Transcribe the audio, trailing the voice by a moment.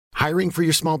Hiring for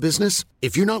your small business?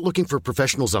 If you're not looking for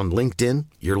professionals on LinkedIn,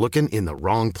 you're looking in the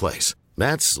wrong place.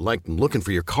 That's like looking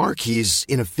for your car keys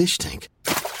in a fish tank.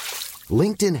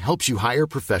 LinkedIn helps you hire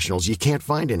professionals you can't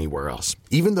find anywhere else,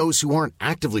 even those who aren't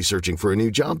actively searching for a new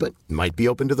job but might be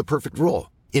open to the perfect role.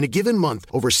 In a given month,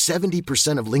 over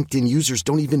 70% of LinkedIn users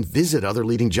don't even visit other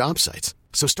leading job sites.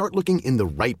 So start looking in the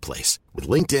right place. With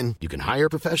LinkedIn, you can hire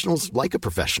professionals like a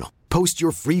professional. Post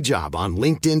your free job on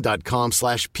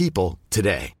linkedin.com/people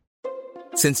today.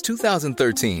 Since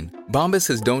 2013, Bombas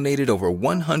has donated over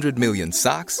 100 million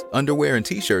socks, underwear, and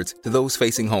T-shirts to those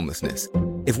facing homelessness.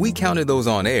 If we counted those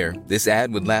on air, this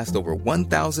ad would last over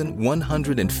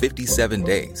 1,157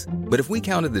 days. But if we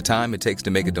counted the time it takes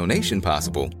to make a donation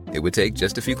possible, it would take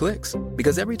just a few clicks.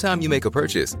 Because every time you make a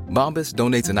purchase, Bombas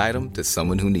donates an item to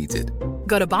someone who needs it.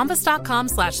 Go to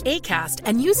bombas.com/ACAST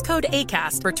and use code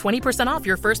ACAST for 20% off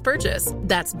your first purchase.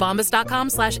 That's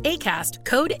bombas.com/ACAST,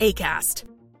 code ACAST.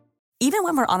 Even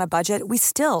when we're on a budget, we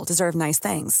still deserve nice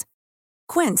things.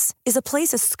 Quince is a place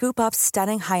to scoop up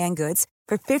stunning high-end goods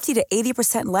for 50 to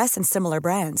 80% less than similar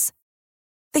brands.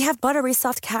 They have buttery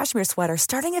soft cashmere sweaters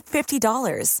starting at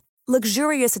 $50,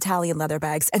 luxurious Italian leather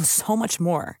bags, and so much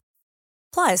more.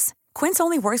 Plus, Quince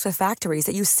only works with factories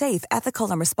that use safe, ethical,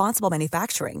 and responsible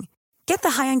manufacturing. Get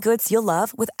the high-end goods you'll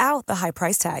love without the high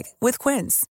price tag with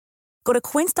Quince. Go to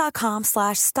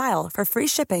quince.com/style for free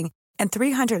shipping and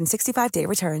 365-day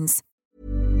returns.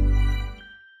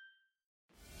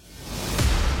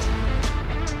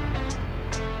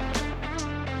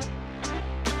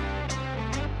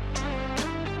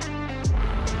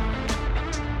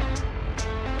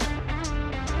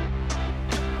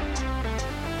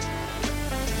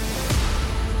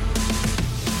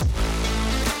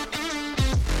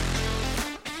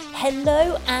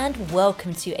 Hello and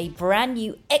welcome to a brand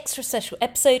new extra special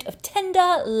episode of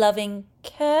Tender Loving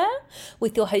Care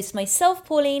with your host, myself,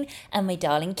 Pauline, and my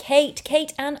darling Kate.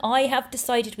 Kate and I have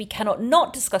decided we cannot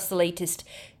not discuss the latest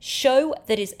show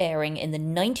that is airing in the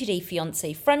 90 Day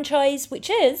Fiancé franchise, which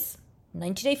is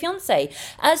 90 Day Fiancé.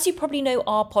 As you probably know,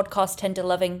 our podcast, Tender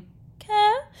Loving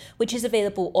Care, which is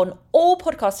available on all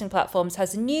podcasting platforms,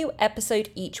 has a new episode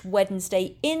each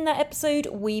Wednesday. In that episode,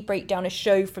 we break down a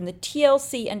show from the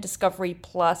TLC and Discovery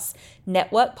Plus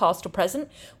network, past or present.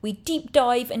 We deep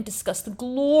dive and discuss the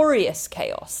glorious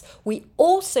chaos. We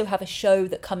also have a show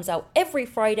that comes out every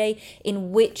Friday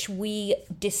in which we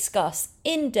discuss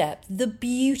in depth the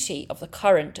beauty of the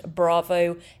current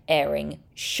Bravo airing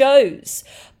shows.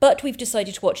 But we've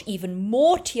decided to watch even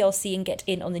more TLC and get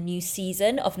in on the new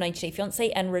season of 90 Day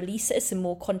Fiancé and release it as some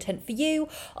more content for you,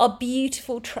 our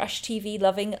beautiful trash TV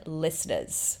loving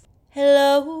listeners.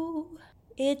 Hello,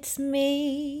 it's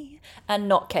me, and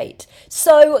not Kate.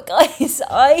 So guys,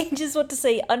 I just want to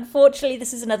say, unfortunately,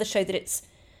 this is another show that it's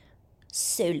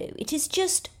solo. It is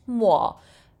just moi.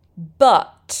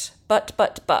 But.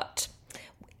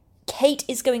 Kate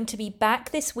is going to be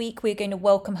back this week. We're going to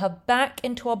welcome her back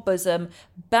into our bosom,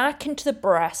 back into the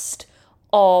breast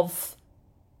of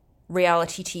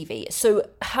reality TV. So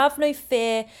have no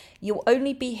fear. You'll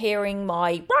only be hearing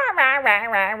my rah, rah, rah,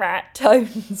 rah, rah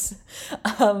tones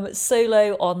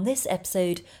solo on this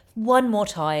episode one more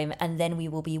time, and then we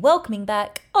will be welcoming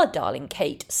back our darling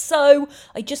Kate. So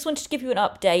I just wanted to give you an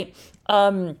update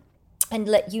and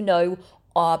let you know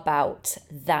about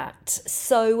that.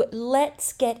 So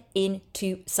let's get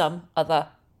into some other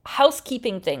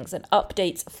housekeeping things and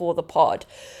updates for the pod.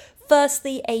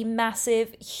 Firstly, a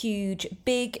massive, huge,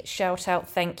 big shout out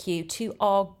thank you to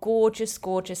our gorgeous,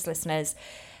 gorgeous listeners,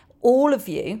 all of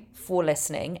you for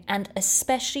listening, and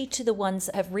especially to the ones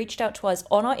that have reached out to us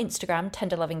on our Instagram,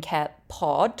 Tender Loving Care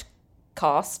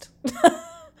Podcast.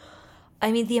 I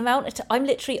mean, the amount of I'm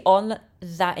literally on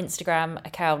that Instagram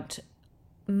account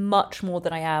much more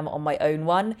than I am on my own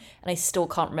one, and I still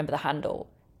can't remember the handle,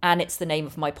 and it's the name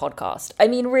of my podcast. I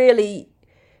mean, really,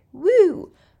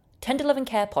 woo! Tender Loving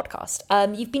Care Podcast.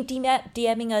 You've been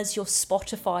DMing us your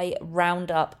Spotify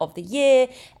roundup of the year,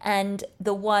 and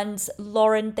the ones,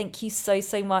 Lauren, thank you so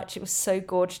much. It was so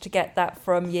gorgeous to get that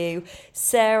from you.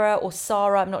 Sarah or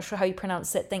Sarah, I'm not sure how you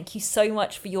pronounce it, thank you so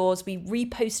much for yours. We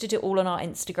reposted it all on our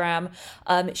Instagram,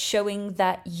 showing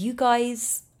that you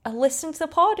guys are listening to the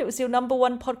pod. It was your number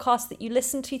one podcast that you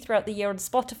listened to throughout the year on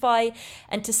Spotify,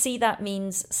 and to see that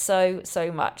means so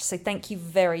much. So thank you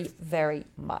very, very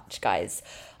much, guys.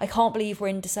 I can't believe we're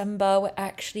in December. We're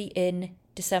actually in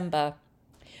December.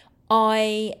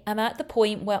 I am at the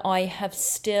point where I've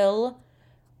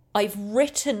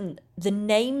written the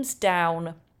names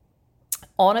down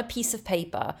on a piece of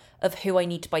paper of who I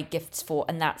need to buy gifts for,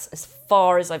 and that's as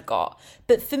far as I've got.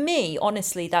 But for me,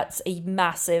 honestly, that's a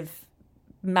massive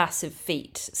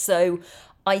feat. So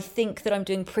I think that I'm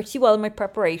doing pretty well in my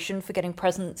preparation for getting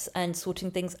presents and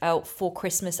sorting things out for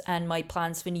Christmas and my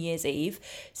plans for New Year's Eve.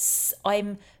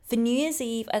 For New Year's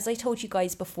Eve, as I told you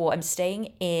guys before, I'm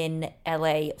staying in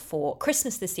LA for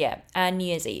Christmas this year and New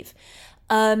Year's Eve.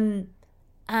 And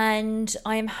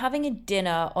I am having a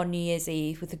dinner on New Year's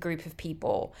Eve with a group of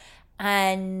people.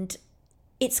 And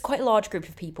it's quite a large group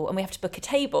of people, and we have to book a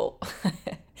table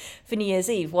for New Year's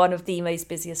Eve, one of the most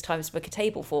busiest times to book a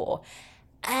table for.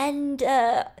 And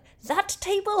that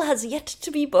table has yet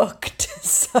to be booked.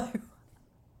 So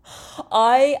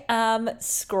I am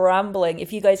scrambling.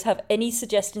 If you guys have any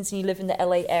suggestions and you live in the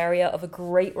LA area of a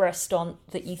great restaurant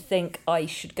that you think I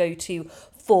should go to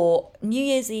for New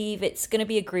Year's Eve, it's going to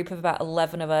be a group of about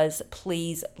 11 of us.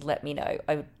 Please let me know.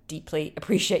 I would deeply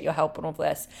appreciate your help on all of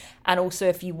this. And also,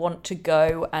 if you want to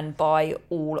go and buy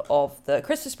all of the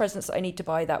Christmas presents that I need to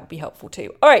buy, that would be helpful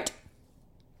too. All right,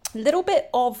 a little bit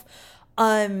of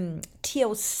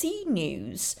TLC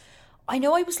news. I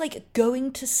know I was like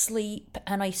going to sleep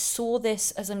and I saw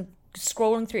this as I'm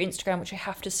scrolling through Instagram, which I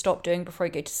have to stop doing before I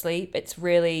go to sleep. It's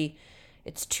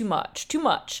too much.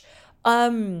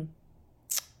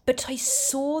 But I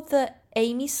saw that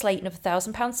Amy Slayton of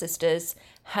 1,000 Pound Sisters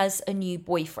has a new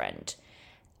boyfriend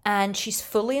and she's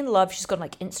fully in love. She's got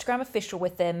like Instagram official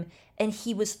with him, and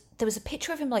there was a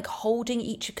picture of him like holding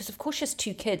each, because of course she has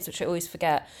 2 kids, which I always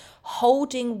forget,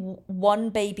 holding one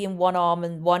baby in one arm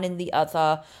and one in the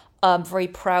other, very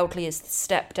proudly as the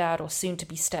stepdad or soon to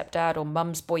be stepdad or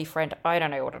mum's boyfriend. I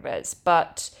don't know what it is,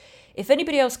 but if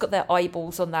anybody else got their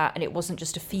eyeballs on that and it wasn't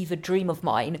just a fevered dream of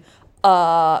mine,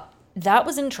 that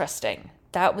was interesting.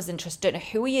 Don't know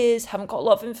who he is, haven't got a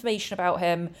lot of information about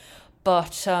him,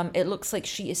 but it looks like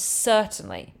she is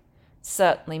certainly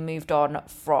moved on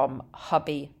from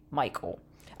hubby Michael.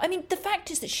 I mean, the fact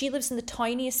is that she lives in the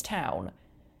tiniest town.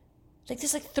 Like,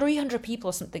 there's like 300 people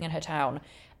or something in her town,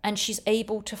 and she's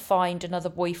able to find another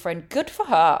boyfriend. Good for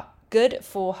her.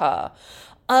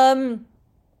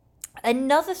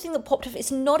 Another thing that popped up,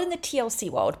 it's not in the TLC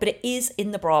world, but it is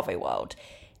in the Bravo world.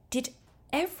 Did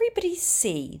everybody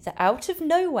see that out of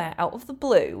nowhere, out of the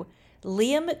blue,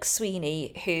 Leah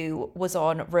McSweeney, who was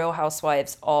on Real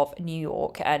Housewives of New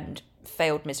York and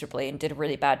failed miserably and did a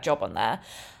really bad job on there,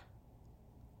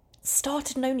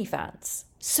 started an OnlyFans?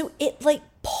 So it like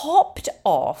popped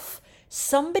off.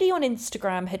 Somebody on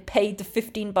Instagram had paid the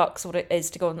 $15 what it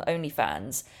is to go on the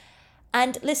OnlyFans.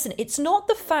 And listen, it's not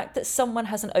the fact that someone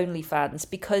has an OnlyFans,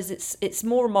 because it's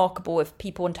more remarkable if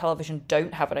people on television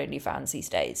don't have an OnlyFans these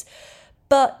days.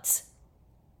 But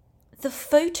the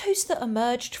photos that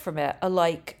emerged from it are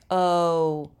like,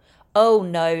 oh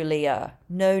no, Leah.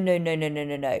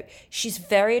 No. She's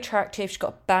very attractive. She's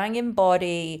got a banging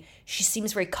body. She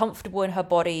seems very comfortable in her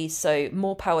body, so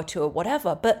more power to her,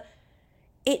 whatever. But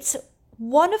it's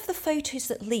one of the photos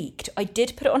that leaked, I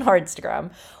did put it on our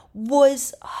Instagram,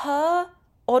 was her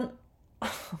on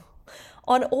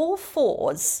all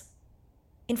fours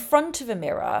in front of a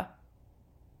mirror,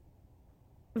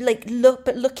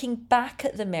 looking back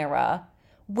at the mirror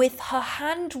with her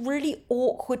hand really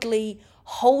awkwardly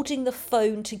holding the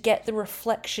phone to get the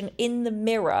reflection in the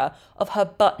mirror of her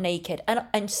butt naked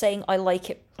and saying, I like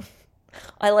it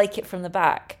from the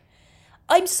back.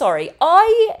 I'm sorry,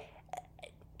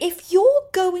 if you're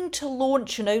going to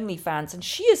launch an OnlyFans, and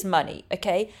she has money,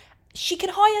 okay, she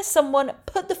can hire someone,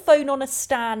 put the phone on a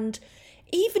stand.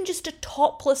 Even just a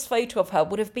topless photo of her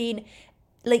would have been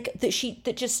like she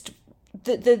could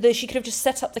have just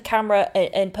set up the camera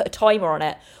and put a timer on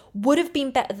it. Would have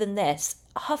been better than this.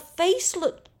 Her face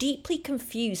looked deeply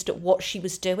confused at what she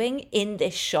was doing in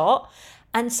this shot.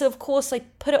 And so, of course, I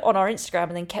put it on our Instagram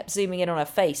and then kept zooming in on her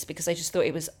face because I just thought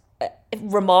it was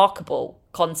remarkable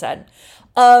content.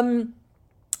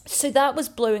 So that was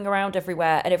blowing around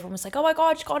everywhere and everyone was like, oh my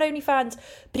God, she's got OnlyFans.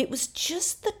 But it was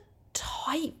just the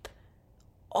type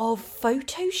of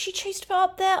photos she chose to put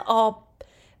up there are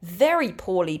very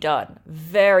poorly done.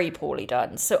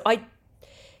 So I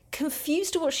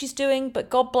confused at what she's doing, but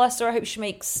God bless her. I hope she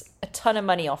makes a ton of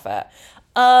money off it.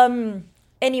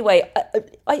 Anyway,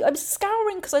 I'm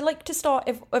scouring because I like to start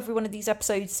every one of these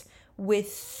episodes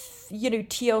with,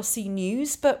 TLC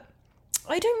news, but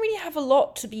I don't really have a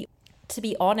lot to be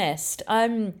honest.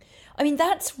 I mean,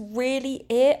 that's really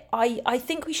it. I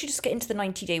think we should just get into the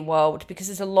 90-day world because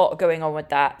there's a lot going on with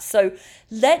that. So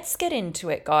let's get into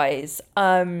it, guys.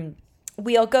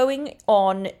 We are going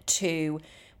on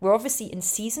we're obviously in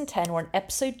season 10, we're on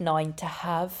episode 9, To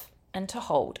Have and To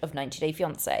Hold of 90 Day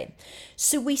Fiancé.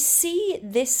 So we see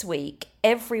this week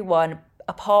everyone,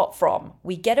 apart from,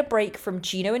 we get a break from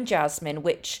Gino and Jasmine,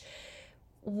 which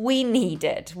we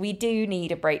do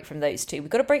need a break from those two. We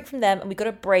got a break from them, and we got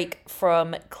a break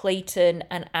from Clayton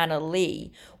and Anna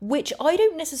Lee, which I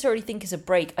don't necessarily think is a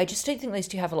break. I just don't think those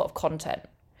two have a lot of content,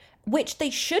 which they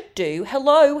should do.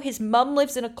 Hello, his mum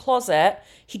lives in a closet.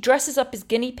 He dresses up his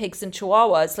guinea pigs and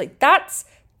chihuahuas. Like, that's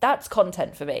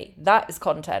content for me. That is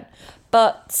content.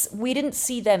 But we didn't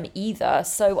see them either,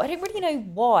 so I don't really know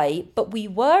why, but we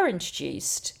were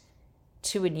introduced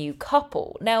to a new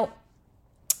couple. Now,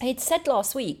 I had said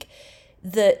last week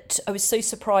that I was so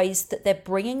surprised that they're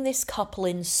bringing this couple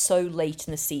in so late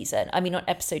in the season. I mean, on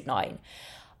episode 9.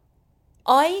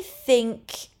 I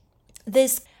think,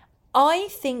 as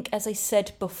I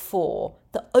said before,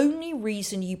 the only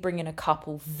reason you bring in a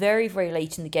couple very, very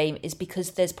late in the game is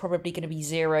because there's probably going to be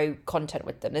zero content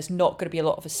with them. There's not going to be a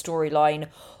lot of a storyline,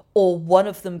 or one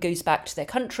of them goes back to their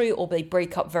country, or they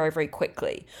break up very, very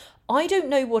quickly. I don't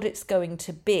know what it's going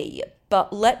to be,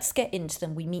 but let's get into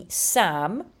them. We meet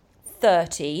Sam,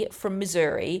 30, from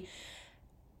Missouri.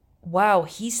 Wow,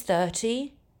 he's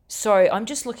 30? Sorry, I'm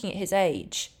just looking at his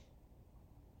age.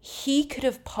 He could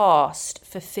have passed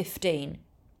for 15.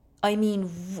 I mean,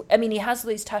 he has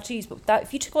those tattoos, but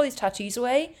if you took all these tattoos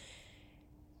away,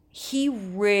 he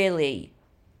really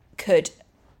could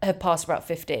have passed about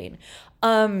 15.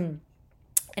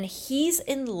 And he's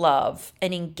in love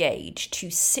and engaged to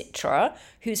Citra,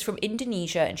 who's from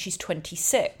Indonesia, and she's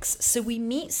 26. So we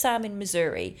meet Sam in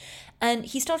Missouri, and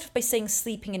he started by saying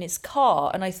sleeping in his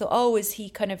car, and I thought, oh, is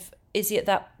he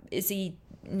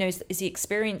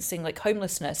experiencing like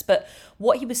homelessness? But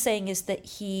what he was saying is that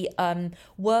he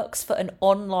works for an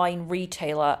online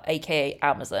retailer, aka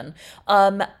Amazon,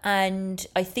 and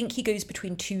I think he goes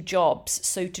between 2 jobs,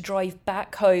 so to drive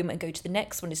back home and go to the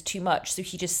next one is too much, so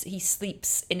he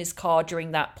sleeps in his car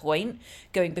during that point,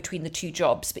 going between the 2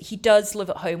 jobs. But he does live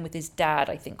at home with his dad,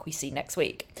 I think we see next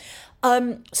week.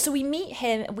 So we meet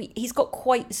him, and he's got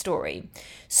quite the story.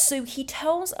 So he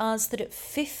tells us that at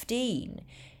 15,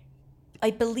 I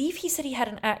believe he said he had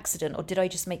an accident, or did I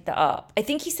just make that up? I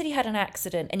think he said he had an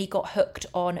accident and he got hooked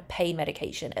on pain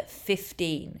medication at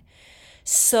 15.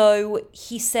 So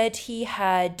he said he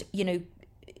had,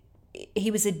 he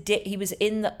was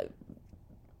in the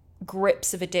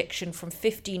grips of addiction from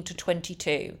 15 to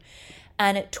 22.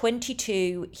 And at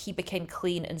 22, he became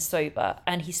clean and sober.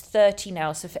 And he's 30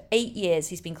 now. So for 8 years,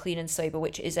 he's been clean and sober,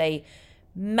 which is a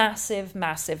massive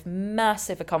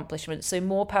accomplishment. So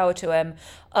more power to him.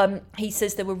 He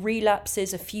says there were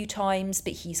relapses a few times,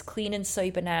 but he's clean and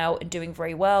sober now and doing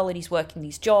very well, and he's working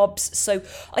these jobs. So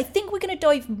I think we're going to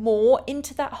dive more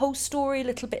into that whole story a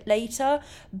little bit later,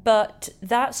 but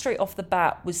that straight off the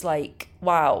bat was like,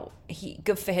 wow,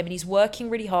 good for him. And he's working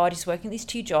really hard. He's working these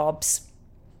 2 jobs,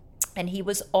 and he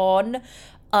was on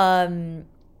a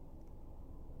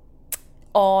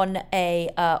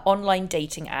online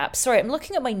dating app. Sorry, I'm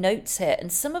looking at my notes here,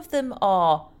 and some of them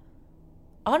are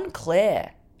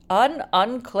unclear.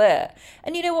 Unclear.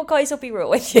 And you know what, guys? I'll be real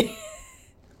with you.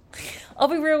 I'll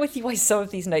be real with you why some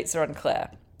of these notes are unclear.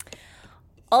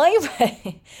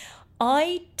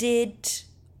 I did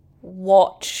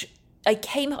watch. I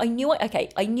knew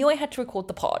I had to record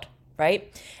the pod, right?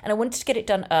 And I wanted to get it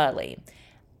done early.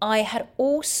 I had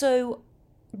also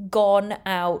gone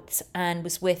out and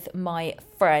was with my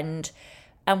friend,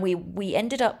 and we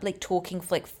ended up like talking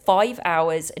for like 5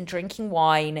 hours and drinking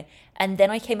wine, and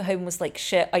then I came home and was like,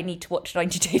 shit, I need to watch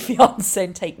 90 Day Fiancé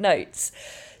and take notes.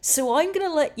 So I'm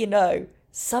gonna let you know,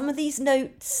 some of these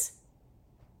notes,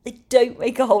 they don't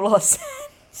make a whole lot of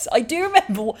sense. I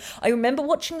remember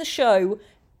watching the show,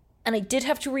 and I did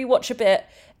have to rewatch a bit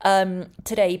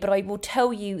today, but I will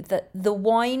tell you that the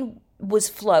wine was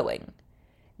flowing.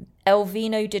 El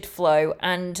Vino did flow,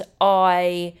 and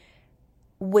I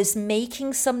was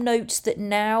making some notes that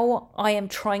now I'm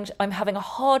having a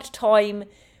hard time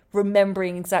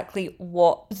remembering exactly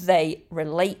what they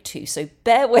relate to. So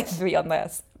bear with me on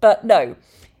this. But no,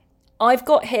 I've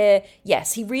got here,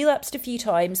 yes, he relapsed a few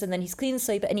times, and then he's clean and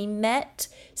sober, and he met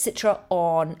Citra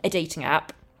on a dating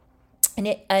app.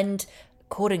 And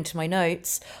according to my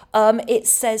notes, it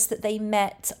says that they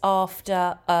met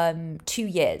after 2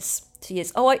 years. 2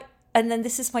 years. And then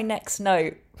this is my next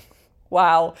note.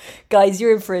 Wow, guys,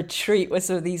 you're in for a treat with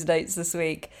some of these notes this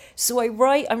week. So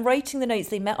I'm writing the notes.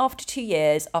 They met after 2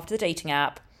 years, after the dating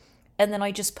app, and then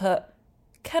I just put,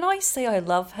 can I say I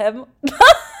love him?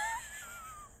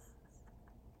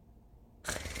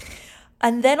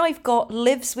 And then I've got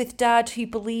lives with dad who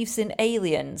believes in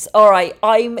aliens. All right,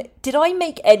 did I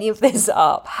make any of this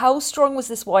up? How strong was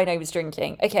this wine I was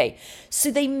drinking? Okay,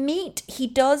 so they meet. He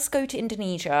does go to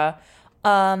Indonesia.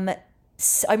 I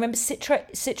remember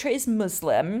Citra is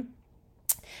Muslim,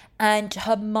 and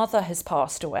her mother has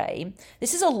passed away.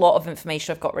 This is a lot of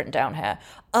information I've got written down here.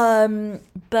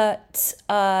 But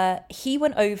he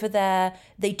went over there.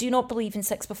 They do not believe in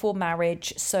sex before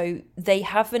marriage, so they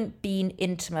haven't been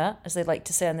intimate, as they like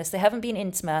to say on this. They haven't been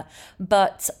intimate,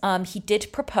 but he did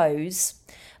propose.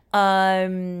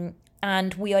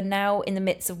 And we are now in the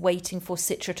midst of waiting for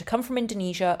Citra to come from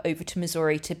Indonesia over to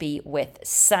Missouri to be with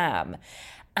Sam.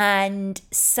 And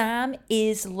Sam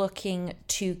is looking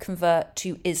to convert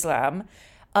to Islam.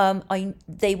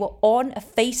 They were on a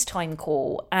FaceTime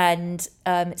call, and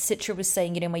Citra was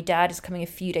saying, my dad is coming a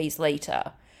few days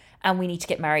later, and we need to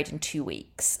get married in 2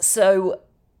 weeks. So,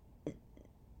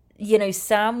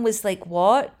 Sam was like,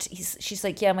 what? She's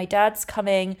like, yeah, my dad's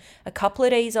coming a couple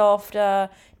of days after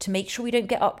to make sure we don't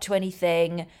get up to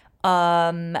anything.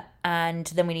 And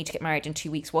then we need to get married in 2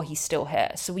 weeks while he's still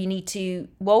here. So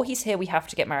while he's here, we have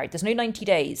to get married. There's no 90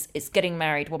 days. It's getting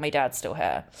married while my dad's still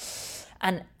here.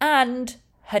 And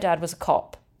her dad was a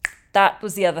cop. That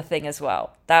was the other thing as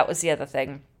well. That was the other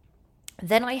thing.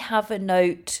 Then I have a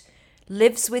note,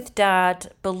 lives with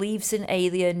dad, believes in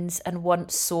aliens, and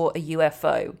once saw a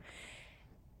UFO.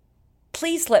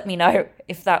 Please let me know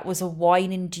if that was a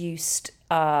wine-induced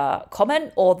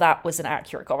comment or that was an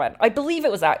accurate comment. I believe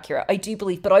it was accurate. I do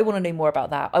believe, but I want to know more about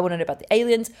that. I want to know about the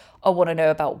aliens. I want to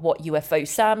know about what UFO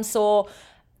Sam saw.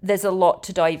 There's a lot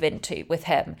to dive into with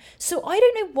him. So I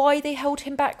don't know why they held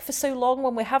him back for so long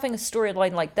when we're having a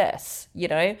storyline like this,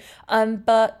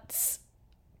 but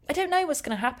I don't know what's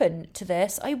going to happen to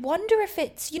this. I wonder if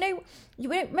it's, you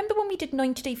remember when we did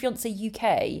 90 Day Fiancé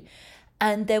UK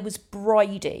and there was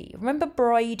Bridie. Remember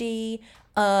Bridie,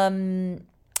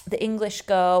 the English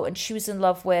girl, and she was in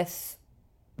love with,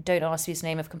 don't ask me his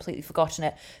name, I've completely forgotten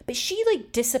it, but she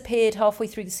disappeared halfway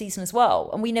through the season as well,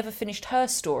 and we never finished her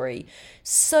story.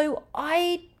 So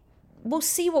we'll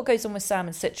see what goes on with Sam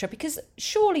and Citra, because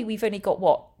surely we've only got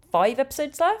 5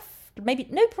 episodes left?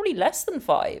 Probably less than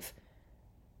 5.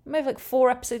 Maybe 4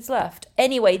 episodes left.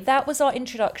 Anyway, that was our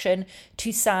introduction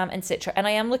to Sam and Citra, and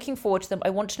I am looking forward to them.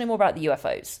 I want to know more about the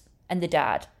UFOs and the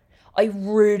dad. I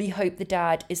really hope the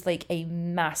dad is a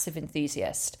massive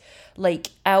enthusiast,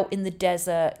 out in the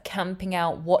desert, camping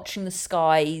out, watching the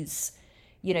skies,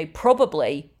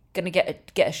 probably going to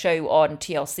get a show on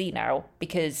TLC now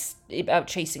because about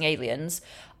chasing aliens.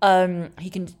 He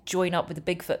can join up with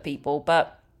the Bigfoot people,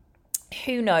 but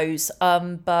who knows?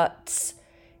 But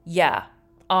yeah,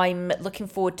 I'm looking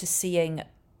forward to seeing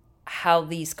how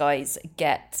these guys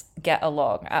get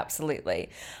along. Absolutely.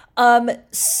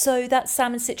 So that's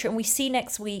Sam and Citra, and we see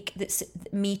next week that's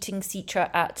meeting Citra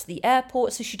at the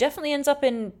airport. So she definitely ends up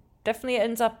in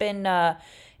the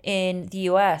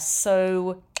US.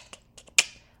 So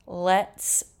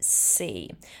let's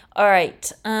see. All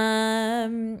right.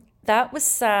 That was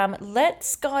Sam.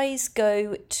 Let's guys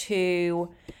go to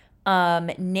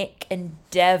Nick and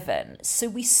Devon. So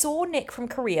we saw Nick from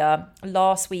Korea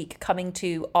last week coming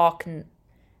to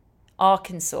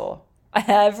Arkansas.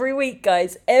 Every week,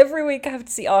 guys. Every week I have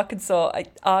to see Arkansas.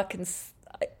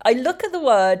 I look at the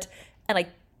word and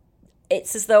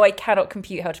it's as though I cannot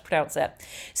compute how to pronounce it.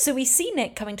 So we see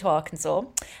Nick coming to Arkansas,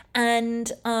 and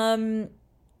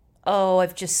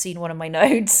I've just seen one of my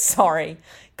notes. Sorry,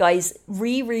 guys.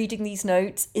 Rereading these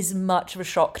notes is much of a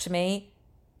shock to me,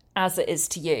 as it is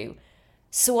to you.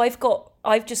 So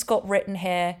I've just got written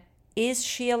here: is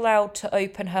she allowed to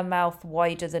open her mouth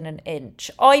wider than an inch?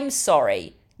 I'm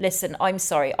sorry. Listen, I'm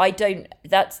sorry.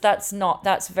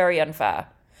 That's very unfair.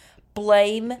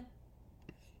 Blame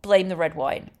the red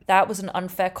wine. That was an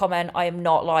unfair comment. I am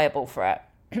not liable for it.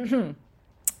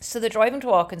 So they're driving to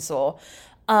Arkansas.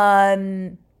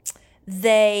 I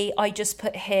just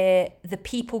put here, the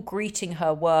people greeting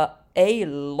her were a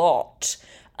lot.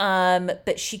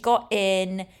 But she got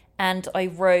in, and I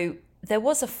wrote, there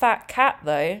was a fat cat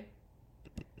though.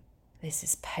 This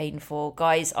is painful.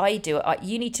 Guys,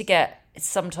 you need to get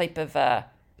some type of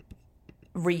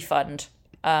refund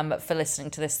for listening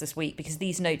to this week, because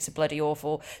these notes are bloody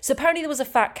awful. So apparently there was a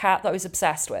fat cat that I was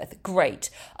obsessed with. Great.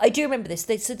 I do remember this.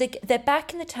 They're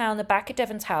back in the town, they're back at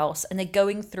Devon's house, and they're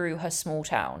going through her small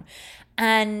town.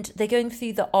 And they're going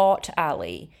through the art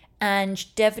alley, and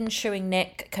Devon's showing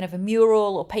Nick kind of a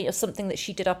mural or paint or something that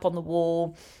she did up on the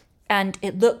wall. And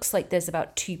it looks like there's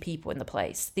about 2 people in the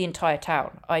place, the entire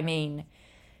town. I mean,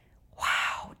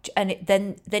 wow. And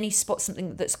then he spots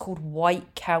something that's called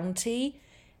White County,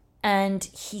 and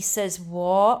he says,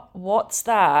 what's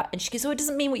that? And she goes, it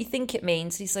doesn't mean what you think it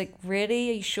means. He's like, really,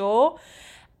 are you sure?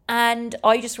 And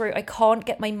I just wrote, I can't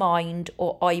get my mind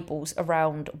or eyeballs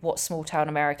around what small town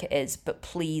America is, but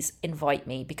please invite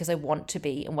me, because I want to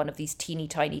be in one of these teeny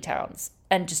tiny towns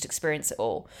and just experience it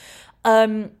all.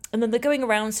 And then they're going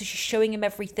around, so she's showing him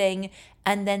everything.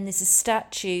 And then there's a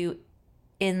statue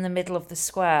in the middle of the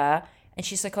square. And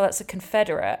she's like, oh, that's a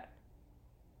Confederate.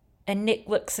 And Nick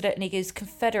looks at it and he goes,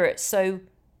 Confederate, so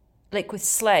like with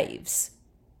slaves?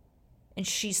 And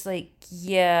she's like,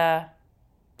 yeah,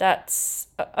 that's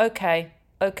okay.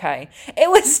 It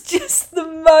was just the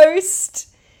most,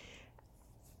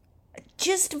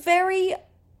 just very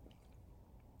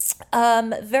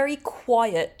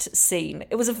quiet scene.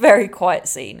 It was a very quiet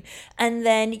scene. And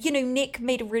then, Nick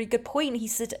made a really good point. He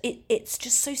said, it's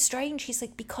just so strange. He's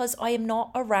like, because I am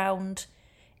not around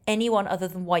anyone other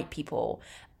than white people.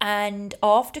 And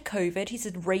after COVID, he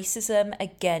said racism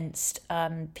against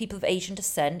people of Asian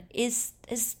descent is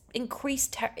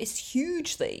increased, is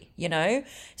hugely,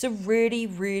 It's a really,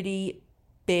 really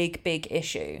big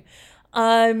issue.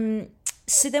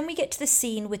 So then we get to the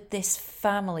scene with this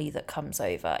family that comes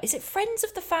over. Is it friends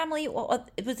of the family, or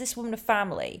was this woman a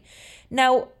family?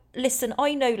 Now, listen,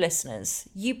 I know, listeners,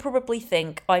 you probably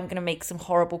think I'm going to make some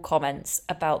horrible comments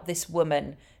about this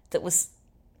woman that was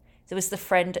the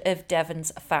friend of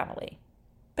Devon's family.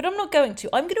 But I'm not going to.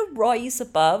 I'm going to rise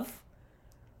above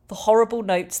the horrible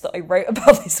notes that I wrote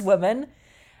about this woman,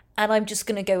 and I'm just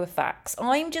going to go with facts.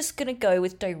 I'm just going to go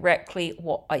with directly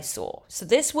what I saw. So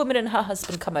this woman and her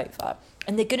husband come over,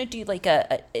 and they're going to do like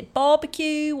a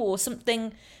barbecue or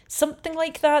something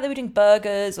like that. They were doing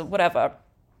burgers or whatever.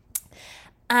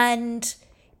 And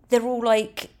they're all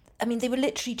like, they were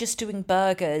literally just doing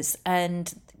burgers,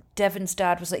 and Devon's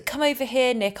dad was like, come over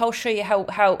here, Nick, I'll show you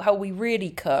how we really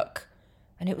cook.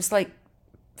 And it was like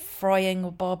frying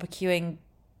or barbecuing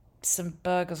some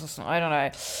burgers or something, I don't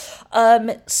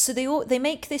know. So they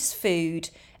make this food,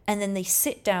 and then they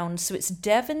sit down. So it's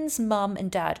Devon's mum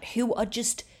and dad, who are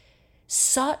just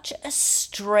such a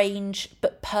strange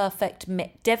but perfect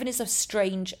mix. Devon is a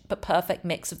strange but perfect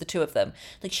mix of the two of them.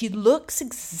 Like, she looks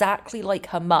exactly like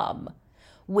her mum,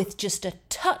 with just a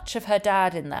touch of her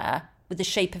dad in there, with the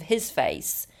shape of his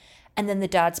face, and then the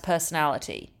dad's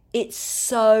personality. It's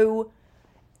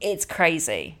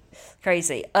crazy.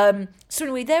 So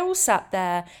anyway, they're all sat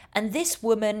there, and this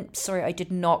woman, sorry, I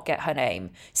did not get her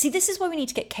name. See, this is why we need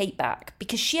to get Kate back,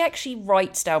 because she actually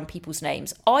writes down people's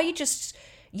names. I just,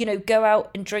 go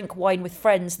out and drink wine with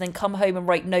friends and then come home and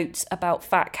write notes about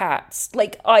fat cats.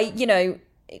 Like, I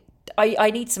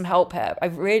need some help here. I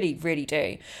really, really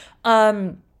do.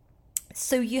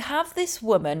 So you have this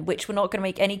woman, which we're not going to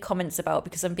make any comments about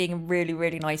because I'm being a really,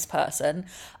 really nice person,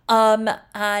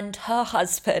 and her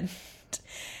husband,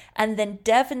 and then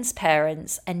Devon's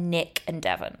parents, and Nick and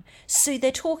Devon. So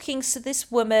they're talking. So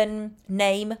this woman,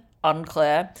 name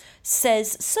unclear,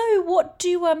 says, so what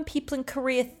do people in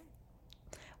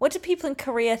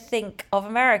Korea think of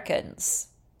Americans?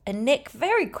 And Nick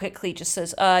very quickly just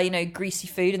says, greasy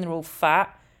food, and they're all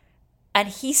fat. And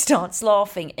he starts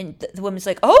laughing, and the woman's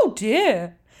like, oh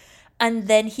dear. And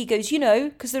then he goes,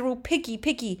 because they're all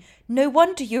piggy. No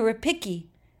wonder you're a piggy.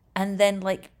 And then,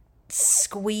 like,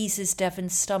 squeezes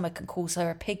Devon's stomach and calls her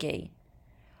a piggy.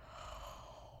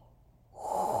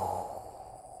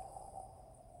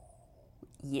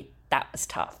 Yeah, that was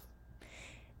tough.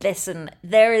 Listen,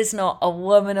 there is not a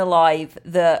woman alive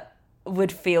that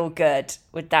would feel good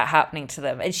with that happening to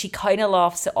them. And she kind of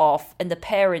laughs it off, and the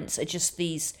parents are just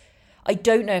these... I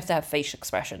don't know if they have facial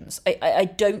expressions. I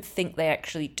don't think they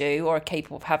actually do, or are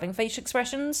capable of having facial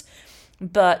expressions.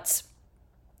 But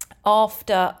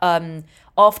after they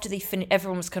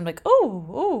everyone was kind of like,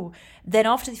 oh. Then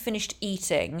after they finished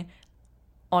eating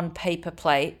on paper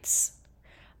plates,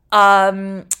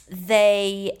 the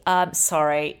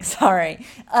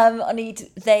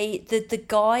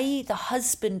guy, the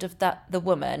husband of the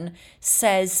woman,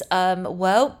 says,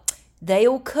 well, they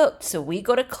all cooked, so we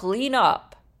got to clean up.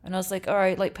 And I was like, all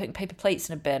right, like putting paper plates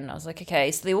in a bin. I was like,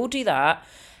 okay, so they all do that.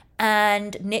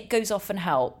 And Nick goes off and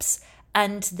helps.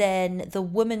 And then the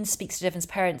woman speaks to Devon's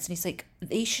parents, and he's like,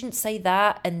 they shouldn't say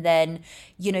that. And then,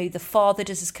 the father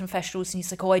does his confessionals, and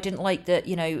he's like, oh, I didn't like that,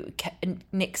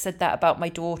 Nick said that about my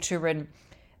daughter, and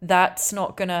that's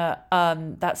not gonna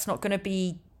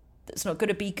be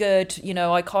good.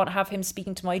 I can't have him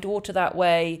speaking to my daughter that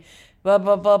way. Blah,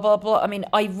 blah, blah, blah, blah. I mean,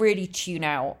 I really tune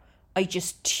out. I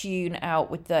just tune out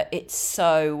with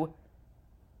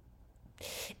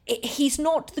he's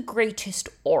not the greatest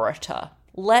orator.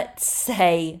 Let's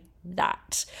say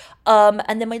that.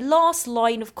 And then my last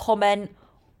line of comment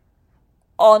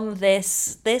on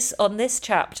this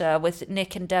chapter with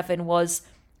Nick and Devon was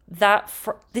that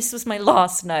this was my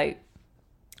last note.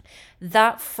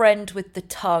 That friend with the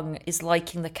tongue is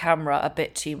liking the camera a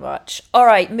bit too much. All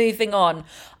right, moving on.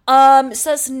 So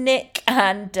that's Nick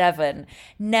and Devon.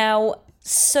 Now,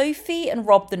 Sophie and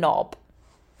Rob the Knob.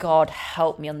 God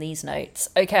help me on these notes.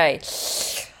 Okay.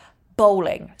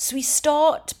 Bowling. So we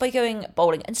start by going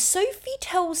bowling, and Sophie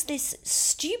tells this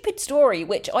stupid story,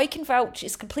 which I can vouch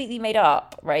is completely made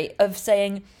up, right? Of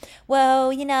saying,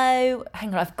 well, you know,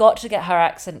 hang on, I've got to get her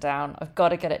accent down. I've got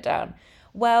to get it down.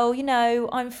 Well, you know,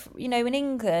 in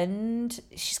England,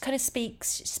 she kind of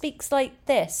speaks like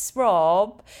this,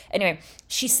 Rob. Anyway,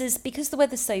 she says, because the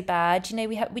weather's so bad, you know,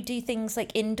 we do things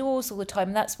like indoors all the time,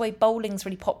 and that's why bowling's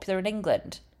really popular in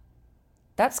England.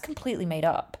 That's completely made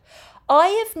up. I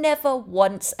have never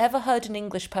once ever heard an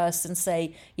English person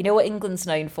say, you know what England's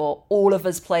known for? All of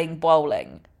us playing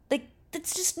bowling. Like,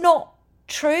 that's just not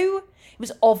true. It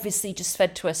was obviously just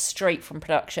fed to us straight from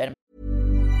production.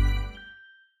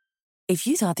 If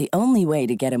you thought the only way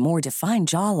to get a more defined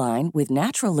jawline with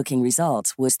natural-looking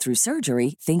results was through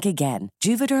surgery, think again.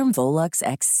 Juvederm Volux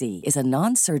XC is a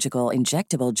non-surgical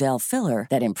injectable gel filler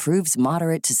that improves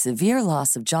moderate to severe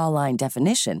loss of jawline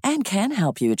definition and can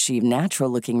help you achieve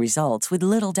natural-looking results with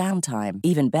little downtime.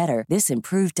 Even better, this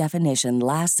improved definition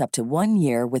lasts up to 1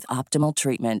 year with optimal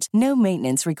treatment. No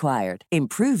maintenance required.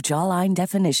 Improve jawline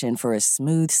definition for a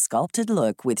smooth, sculpted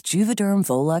look with Juvederm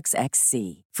Volux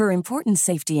XC. For important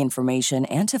safety information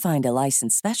and to find a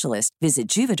licensed specialist, visit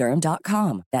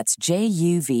Juvederm.com. That's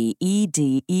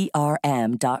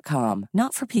JUVEDERM.com.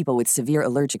 Not for people with severe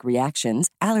allergic reactions,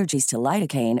 allergies to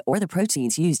lidocaine, or the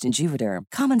proteins used in Juvederm.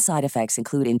 Common side effects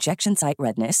include injection site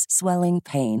redness, swelling,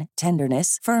 pain,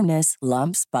 tenderness, firmness,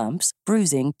 lumps, bumps,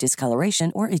 bruising,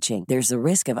 discoloration, or itching. There's a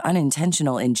risk of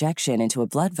unintentional injection into a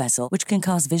blood vessel, which can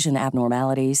cause vision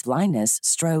abnormalities, blindness,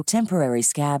 stroke, temporary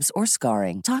scabs, or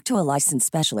scarring. Talk to a licensed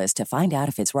specialist to find out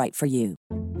if it's right for you.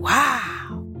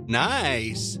 Wow.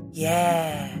 Nice.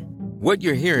 Yeah. What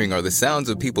you're hearing are the sounds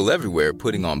of people everywhere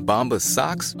putting on Bombas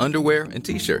socks, underwear, and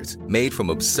T-shirts made from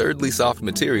absurdly soft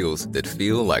materials that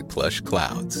feel like plush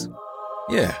clouds.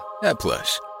 Yeah, that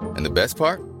plush. And the best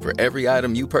part? For every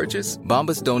item you purchase,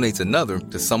 Bombas donates another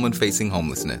to someone facing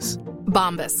homelessness.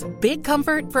 Bombas. Big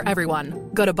comfort for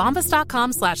everyone. Go to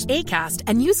bombas.com/ACAST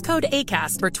and use code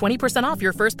ACAST for 20% off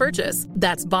your first purchase.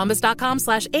 That's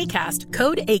bombas.com/ACAST.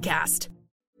 Code ACAST.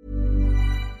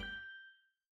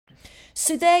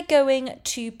 So they're going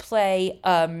to play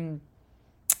bowling.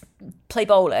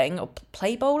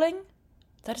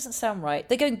 That doesn't sound right.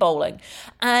 They're going bowling.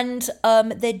 And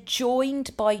they're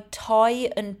joined by Ty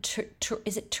and,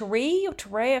 is it Tari or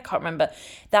Tari? I can't remember.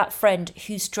 That friend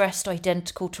who's dressed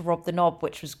identical to Rob the Knob,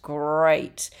 which was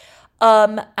great.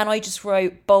 And I just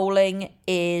wrote, bowling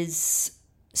is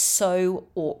so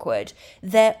awkward.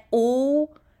 They're all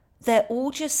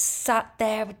just sat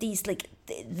there with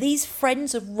these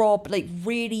friends of Rob, like,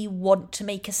 really want to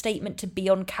make a statement to be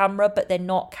on camera, but they're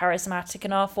not charismatic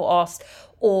enough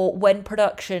or when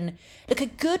production, like, a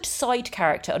good side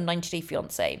character on 90 Day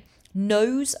Fiancé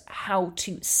knows how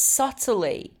to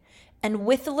subtly and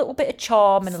with a little bit of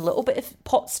charm and a little bit of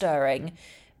pot stirring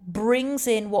brings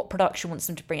in what production wants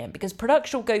them to bring in, because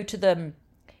production will go to them,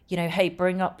 you know, hey,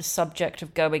 bring up the subject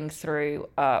of going through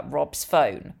Rob's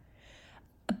phone.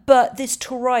 But this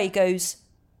Torai goes,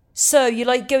 so you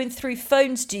like going through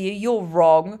phones, do you? You're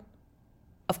wrong.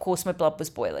 Of course, my blood was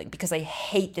boiling because I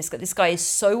hate this guy. This guy is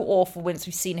so awful once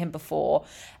we've seen him before.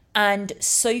 And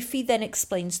Sophie then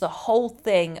explains the whole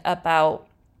thing about,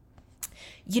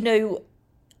 you know,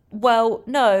 well,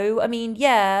 no, I mean,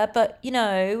 yeah, but, you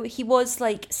know, he was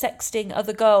like sexting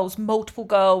other girls, multiple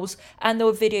girls, and there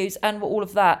were videos and all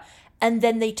of that. And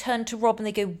then they turn to Rob and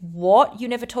they go, what? You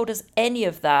never told us any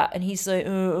of that. And he's like,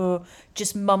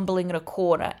 just mumbling in a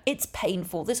corner. It's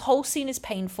painful. This whole scene is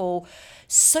painful.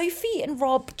 Sophie and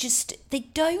Rob just, they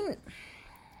don't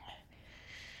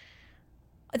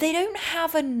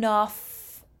have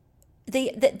enough. They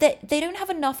don't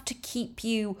have enough to keep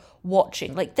you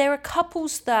watching. Like, there are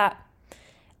couples that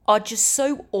are just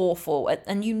so awful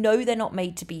and you know they're not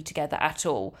made to be together at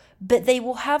all, but they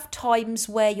will have times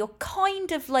where you're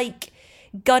kind of like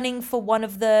gunning for one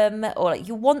of them, or like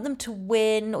you want them to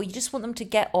win, or you just want them to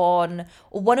get on,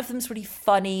 or one of them's really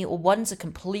funny, or one's a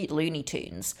complete Looney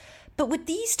Tunes. But with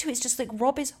these two, it's just like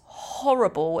Rob is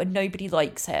horrible and nobody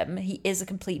likes him. He is a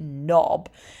complete knob.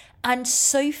 And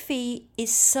Sophie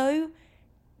is so,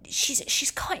 she's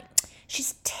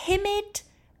timid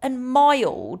and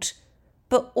mild,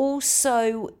 but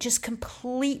also just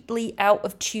completely out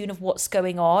of tune of what's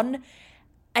going on.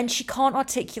 And she can't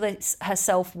articulate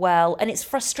herself well. And it's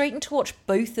frustrating to watch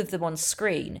both of them on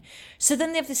screen. So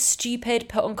then they have this stupid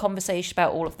put-on conversation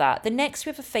about all of that. The next, we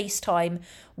have a FaceTime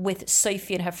with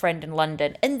Sophie and her friend in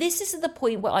London. And this is at the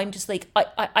point where I'm just like, I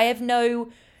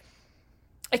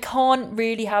can't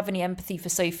really have any empathy for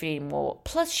Sophie anymore.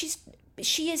 Plus,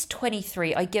 she is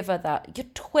 23. I give her that. You're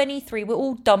 23. We're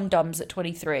all dum-dums at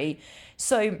 23.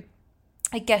 So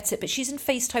I get it. But she's in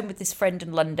FaceTime with this friend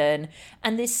in London.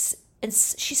 And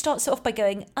she starts it off by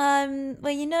going,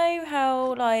 well, you know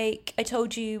how, like, I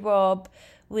told you Rob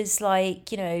was,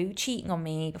 like, you know, cheating on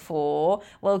me before.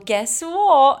 Well, guess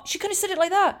what? She kind of said it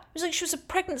like that. It was like she was a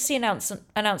pregnancy announcement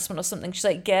or something. She's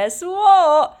like, guess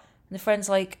what? And the friend's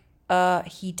like,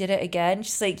 he did it again.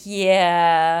 She's like,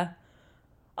 yeah.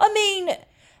 I mean,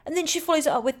 and then she follows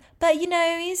it up with, but, you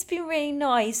know, he's been really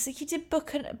nice. Like, he did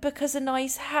book us a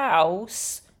nice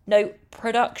house. No,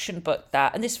 production booked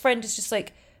that. And this friend is just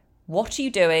like, what are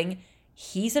you doing?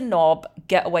 He's a knob.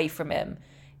 Get away from him.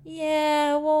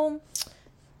 Yeah, well,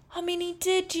 I mean, he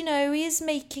did, you know, he is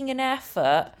making an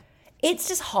effort. It's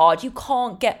just hard. You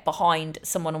can't get behind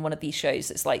someone on one of these shows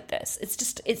that's like this.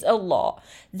 It's a lot.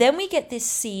 Then we get this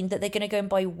scene that they're going to go and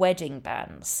buy wedding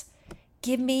bands.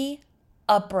 Give me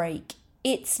a break.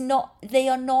 They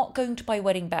are not going to buy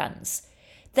wedding bands.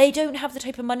 They don't have the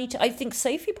type of money I think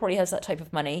Sophie probably has that type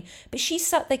of money, but she's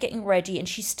sat there getting ready and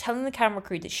she's telling the camera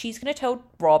crew that she's going to tell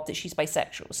Rob that she's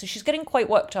bisexual. So she's getting quite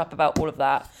worked up about all of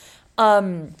that.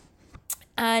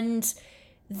 And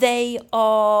they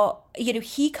are, you know,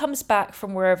 he comes back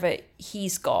from wherever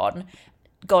he's gone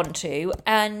to,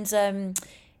 and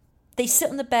they sit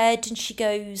on the bed and she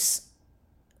goes,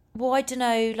 well, I don't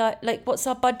know, like what's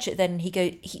our budget then? And he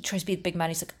tries to be the big man.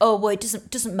 He's like, oh, well, it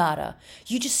doesn't matter.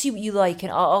 You just see what you like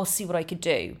and I'll see what I could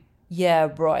do. Yeah,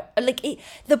 right. Like,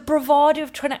 the bravado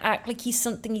of trying to act like he's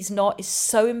something he's not is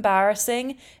so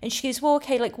embarrassing. And she goes, well,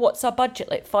 okay, like, what's our budget?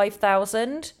 Like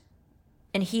 5,000?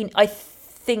 And I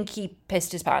think he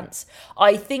pissed his pants.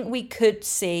 I think we could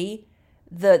see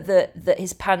that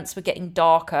his pants were getting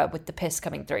darker with the piss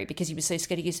coming through because he was so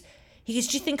scared. He goes, do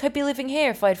you think I'd be living here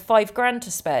if I had $5,000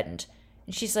 to spend?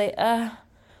 And she's like,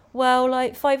 well,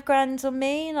 like $5,000 on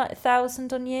me, like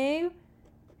 1,000 on you.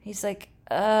 He's like,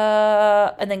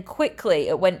 and then quickly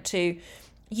it went to,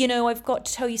 you know, I've got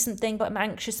to tell you something, but I'm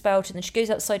anxious about it. And then she goes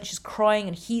outside and she's crying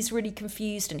and he's really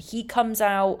confused and he comes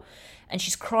out and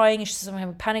she's crying and she says, I'm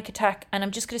having a panic attack. And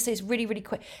I'm just going to say it's really, really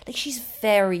quick. Like, she's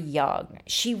very young.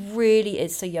 She really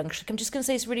is so young. She's like, I'm just going to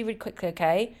say this really, really quickly,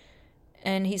 okay?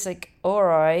 And he's like, all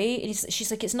right. And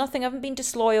she's like, it's nothing. I haven't been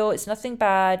disloyal. It's nothing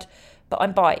bad, but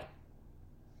I'm bi.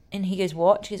 And he goes,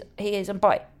 what? He goes, I'm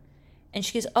bi. And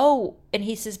she goes, oh. And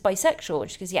he says, bisexual.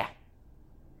 And she goes, yeah.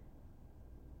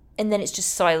 And then it's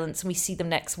just silence and we see them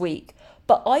next week.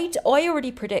 But I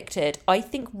already predicted, I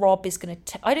think Rob is going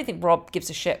to... I don't think Rob gives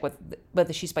a shit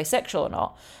whether she's bisexual or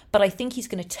not. But I think he's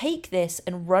going to take this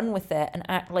and run with it and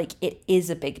act like it is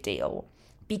a big deal.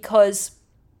 Because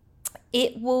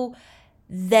it will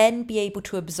then be able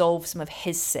to absolve some of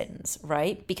his sins,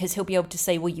 right? Because he'll be able to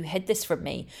say, well, you hid this from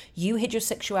me. You hid your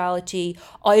sexuality.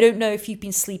 I don't know if you've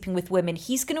been sleeping with women.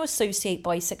 He's going to associate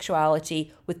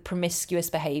bisexuality with promiscuous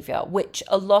behavior, which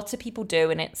a lot of people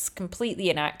do, and it's completely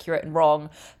inaccurate and wrong.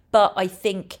 But I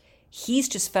think he's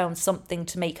just found something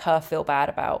to make her feel bad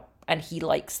about, and he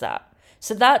likes that.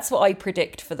 So that's what I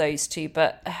predict for those two,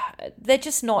 but they're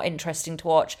just not interesting to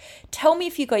watch. Tell me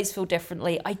if you guys feel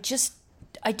differently.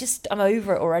 I'm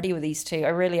over it already with these two. I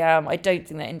really am. I don't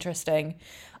think they're interesting.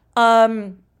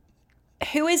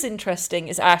 Who is interesting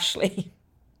is Ashley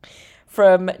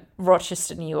from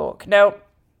Rochester, New York. Now,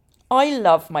 I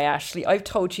love my Ashley. I've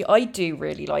told you, I do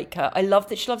really like her. I love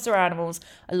that she loves her animals.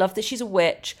 I love that she's a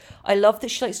witch. I love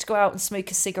that she likes to go out and smoke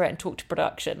a cigarette and talk to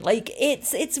production. Like,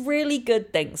 it's really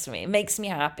good things for me. It makes me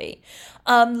happy.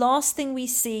 Last thing we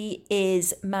see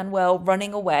is Manuel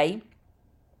running away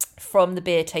from the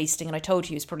beer tasting, and I told you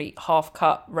he was probably half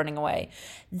cut running away.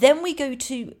 Then we go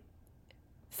to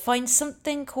find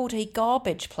something called a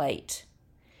garbage plate.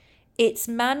 It's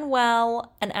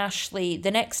Manuel and Ashley,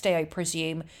 the next day I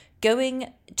presume,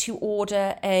 going to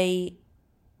order a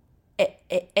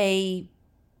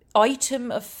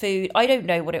item of food, I don't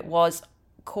know what it was,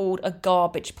 called a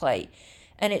garbage plate.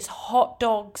 And it's hot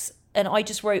dogs, and I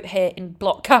just wrote here in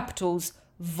block capitals,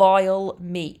 vile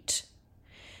meat.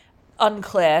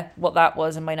 Unclear what that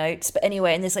was in my notes, but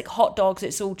anyway, and there's like hot dogs.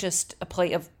 It's all just a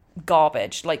plate of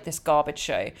garbage, like this garbage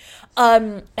show.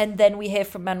 And then we hear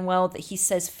from Manuel that he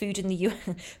says food in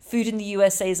the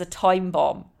USA is a time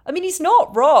bomb. I mean, he's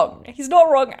not wrong. He's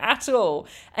not wrong at all.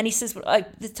 And he says,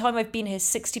 the time I've been here,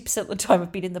 60% of the time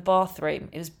I've been in the bathroom.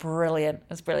 It was brilliant. It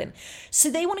was brilliant. So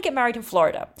they want to get married in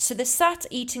Florida. So they're sat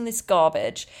eating this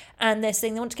garbage, and they're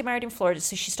saying they want to get married in Florida.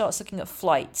 So she starts looking at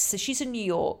flights. So she's in New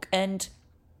York, and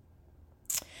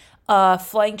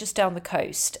flying just down the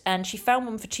coast, and she found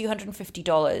one for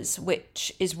 $250,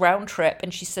 which is round trip,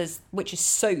 and she says, which is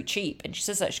so cheap, and she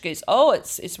says that, she goes, oh,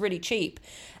 it's really cheap.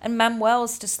 And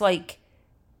Manuel's just like,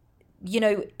 you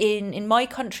know, in my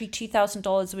country,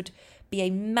 $2,000 would be a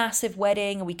massive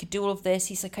wedding, and we could do all of this.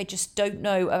 He's like, I just don't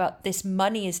know about this.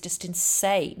 Money is just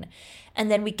insane. And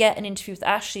then we get an interview with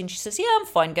Ashley, and she says, yeah, I'm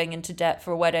fine going into debt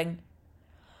for a wedding.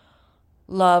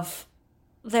 Love.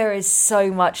 There is so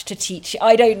much to teach.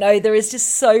 I don't know. There is just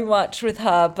so much with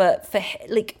her, but for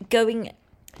like going,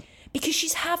 because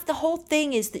the whole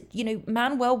thing is that, you know,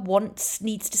 Manuel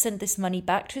needs to send this money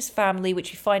back to his family,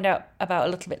 which we find out about a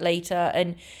little bit later.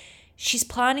 And she's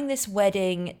planning this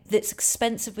wedding that's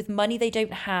expensive with money they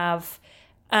don't have.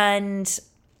 And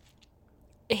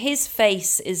his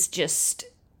face is just,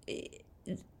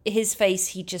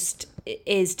 he just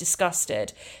is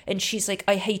disgusted. And she's like,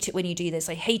 I hate it when you do this.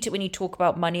 I hate it when you talk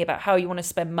about money, about how you want to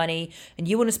spend money, and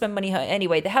you want to spend money.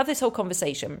 Anyway, they have this whole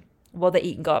conversation while they're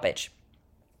eating garbage.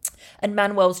 And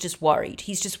Manuel's just worried.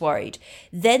 He's just worried.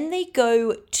 Then they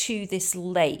go to this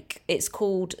lake. It's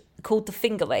called the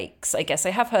Finger Lakes, I guess.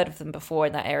 I have heard of them before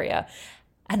in that area.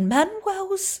 And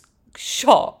Manuel's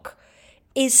shock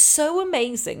is so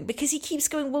amazing, because he keeps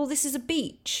going, well, this is a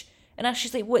beach. And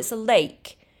Ashley's like, well, it's a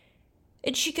lake.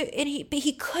 And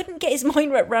he couldn't get his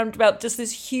mind wrapped around about just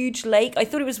this huge lake. I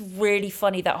thought it was really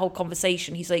funny, that whole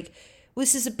conversation. He's like, well,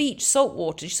 this is a beach, salt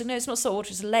water. She's like, no, it's not salt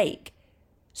water, it's a lake.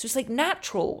 So it's like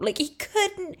natural. Like, he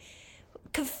couldn't,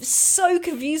 so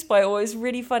confused by it all. It was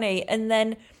really funny. And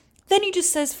then he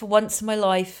just says, for once in my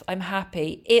life, I'm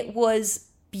happy. It was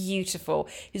beautiful.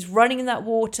 He was running in that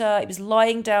water. He was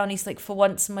lying down. He's like, for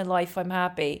once in my life, I'm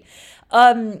happy.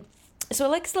 So I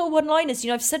like his little one-liners. You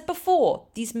know, I've said before,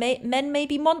 these men may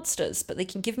be monsters, but they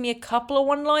can give me a couple of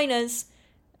one-liners,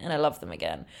 and I love them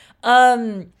again.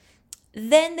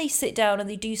 Then they sit down and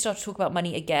they do start to talk about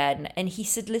money again. And he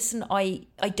said, listen, I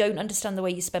don't understand the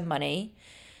way you spend money.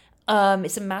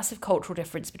 It's a massive cultural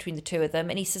difference between the two of them.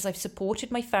 And he says, I've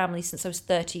supported my family since I was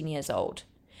 13 years old.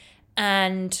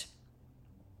 And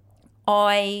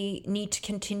I need to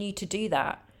continue to do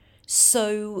that.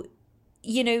 So,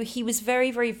 you know, he was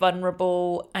very, very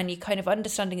vulnerable, and you're kind of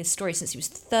understanding his story. Since he was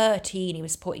 13, he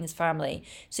was supporting his family.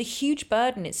 It's a huge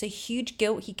burden. It's a huge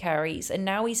guilt he carries. And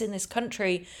now he's in this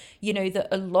country, you know, that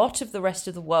a lot of the rest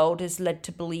of the world is led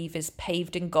to believe is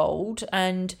paved in gold.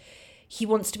 And he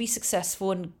wants to be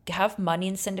successful and have money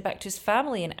and send it back to his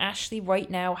family. And Ashley right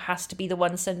now has to be the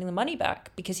one sending the money back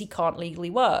because he can't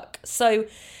legally work. So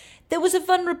there was a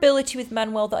vulnerability with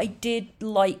Manuel that I did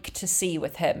like to see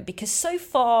with him, because so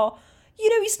far, you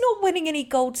know, he's not winning any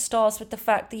gold stars with the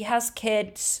fact that he has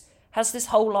kids, has this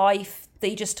whole life that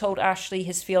he just told Ashley,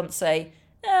 his fiancé,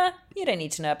 you don't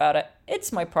need to know about it.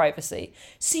 It's my privacy.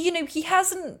 So, you know, he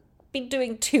hasn't been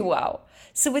doing too well.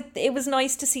 So it was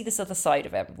nice to see this other side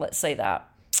of him, let's say that.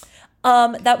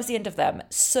 That was the end of them.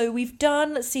 So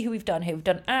let's see who we've done here. We've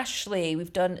done Ashley,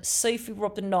 we've done Sophie,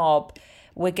 Rob the Knob.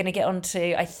 We're going to get on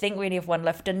to, I think we only have one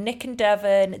left, and Nick and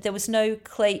Devon. There was no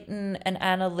Clayton and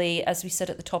Anna Lee, as we said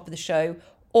at the top of the show,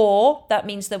 or that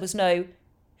means there was no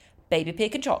Baby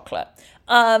Pig and Chocolate.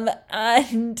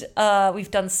 And we've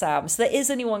done Sam. So there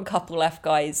is only one couple left,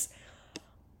 guys.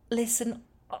 Listen,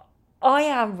 I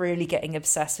am really getting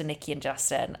obsessed with Nikki and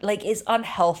Justin. Like, it's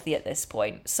unhealthy at this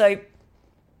point. So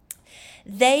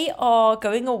they are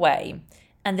going away,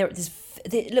 and they're at this,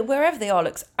 wherever they are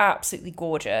looks absolutely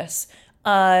gorgeous.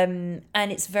 And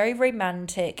it's very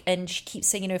romantic, and she keeps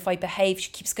saying, you know, if I behave, she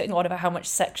keeps going on about how much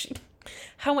sex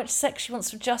she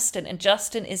wants from Justin, and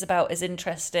Justin is about as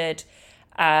interested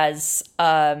as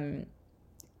Anna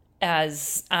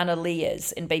Lee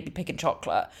is in Baby Pig and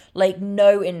Chocolate, like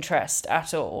no interest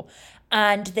at all.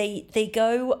 And they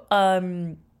go,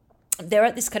 they're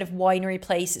at this kind of winery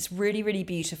place. It's really, really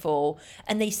beautiful,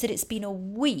 and they said it's been a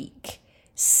week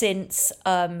since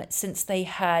they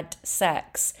had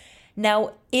sex.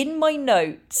 Now, in my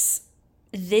notes,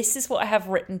 this is what I have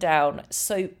written down.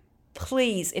 So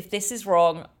please, if this is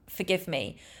wrong, forgive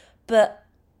me. But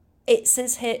it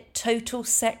says here, total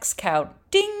sex count.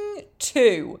 Ding,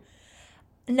 2.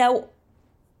 Now,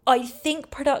 I think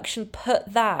production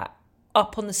put that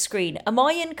up on the screen. Am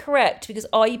I incorrect? Because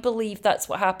I believe that's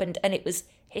what happened, and it was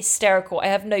hysterical. I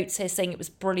have notes here saying it was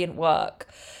brilliant work.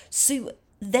 So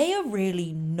they are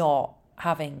really not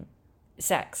having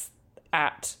sex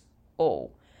at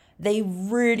all. They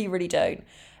really, really don't.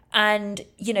 And,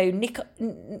 you know,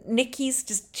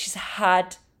 Nikki's she's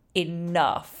had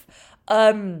enough.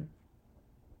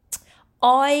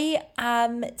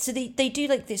 So they do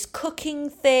like this cooking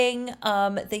thing.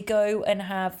 They go and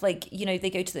have like, they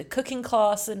go to the cooking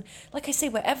class, and like I say,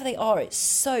 wherever they are, it's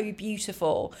so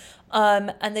beautiful.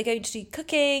 And they're going to do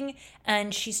cooking,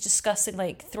 and she's discussing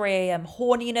like 3 a.m.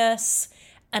 horniness.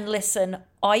 And listen,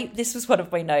 this was one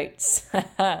of my notes.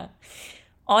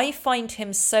 I find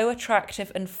him so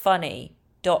attractive and funny, ...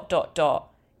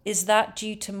 Is that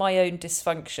due to my own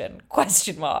dysfunction? ?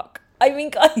 I mean,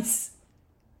 guys,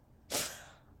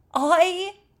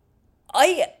 I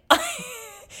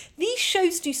these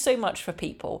shows do so much for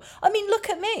people. I mean, look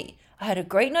at me. I had a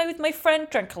great night with my friend,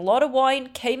 drank a lot of wine,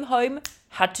 came home,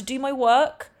 had to do my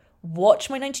work, watch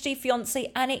my 90 Day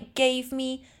Fiancé, and it gave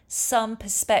me some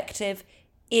perspective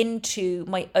into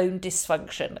my own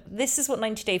dysfunction. This is what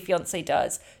 90 Day Fiancé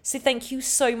does. So thank you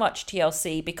so much,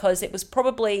 TLC, because it was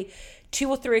probably 2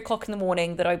 or 3 o'clock in the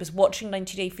morning that I was watching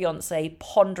 90 Day Fiancé,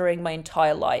 pondering my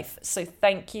entire life. So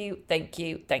thank you, thank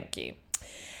you, thank you.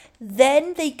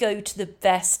 Then they go to the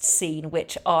best scene,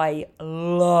 which I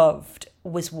loved,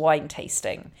 was wine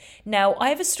tasting. Now, I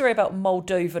have a story about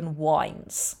Moldovan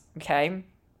wines, okay?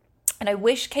 And I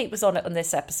wish Kate was on it on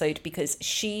this episode because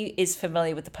she is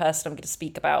familiar with the person I'm going to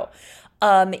speak about.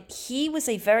 He was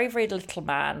a very, very little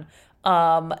man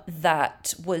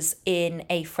that was in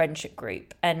a friendship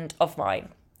group of mine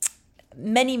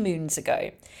many moons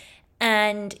ago.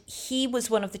 And he was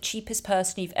one of the cheapest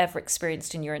person you've ever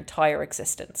experienced in your entire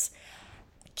existence.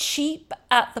 Cheap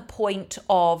at the point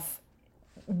of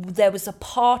there was a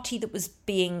party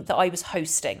that I was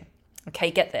hosting. Okay,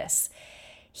 get this.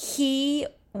 He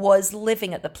was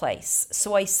living at the place.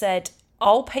 So I said,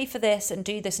 I'll pay for this and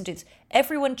do this and do this.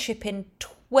 Everyone chip in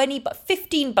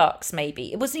 $15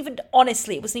 maybe. It wasn't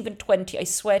even 20. I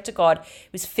swear to God,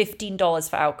 it was $15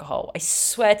 for alcohol. I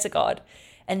swear to God.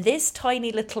 And this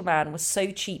tiny little man was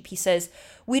so cheap. He says,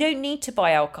 we don't need to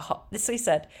buy alcohol. This is what he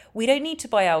said. We don't need to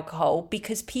buy alcohol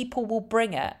because people will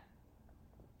bring it.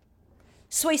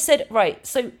 So I said, right,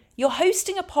 so you're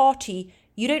hosting a party.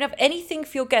 You don't have anything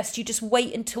for your guests. You just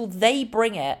wait until they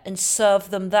bring it and serve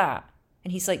them that.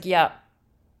 And he's like, yeah.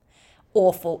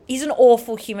 Awful. He's an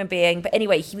awful human being. But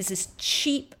anyway, he was as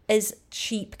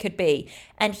cheap could be.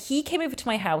 And he came over to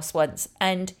my house once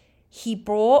and he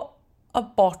brought a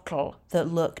bottle that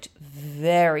looked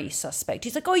very suspect.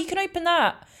 He's like, oh, you can open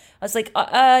that. I was like,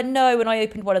 no. And I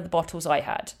opened one of the bottles I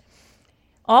had.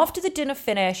 After the dinner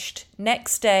finished,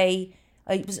 next day,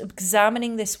 I was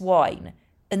examining this wine.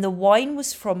 And the wine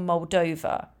was from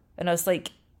Moldova. And I was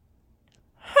like,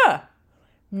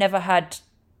 never had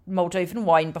Moldovan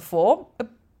wine before.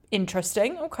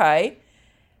 Interesting. Okay.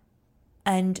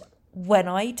 And when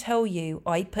I tell you,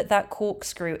 I put that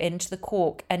corkscrew into the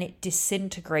cork and it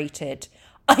disintegrated.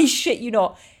 I shit you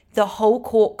not. The whole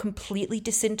cork completely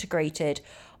disintegrated.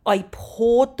 I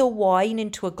poured the wine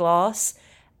into a glass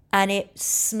and it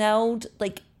smelled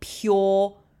like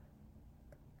pure,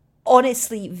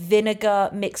 honestly, vinegar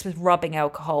mixed with rubbing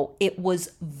alcohol. It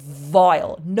was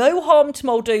vile. No harm to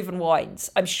Moldovan wines.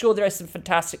 I'm sure there are some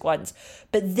fantastic ones.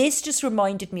 But this just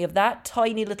reminded me of that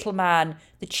tiny little man,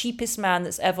 the cheapest man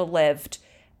that's ever lived.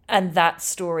 And that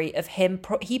story of him.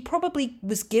 He probably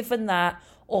was given that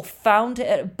or found it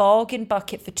at a bargain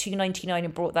bucket for $2.99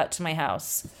 and brought that to my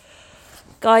house.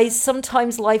 Guys,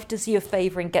 sometimes life does you a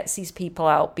favor and gets these people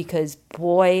out because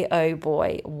boy, oh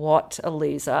boy, what a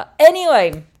loser.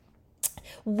 Anyway,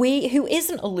 who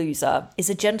isn't a loser is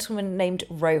a gentleman named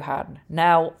Rohan.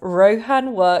 Now,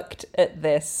 Rohan worked at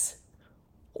this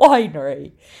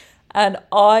winery, and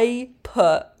I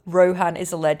put Rohan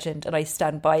is a legend, and I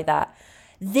stand by that.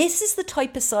 These are the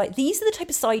type of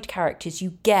side characters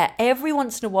you get every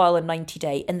once in a while in 90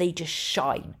 Day, and they just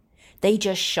shine. They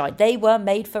just shine. They were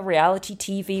made for reality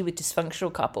TV with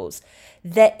dysfunctional couples.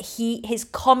 His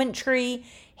commentary,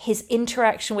 his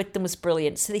interaction with them was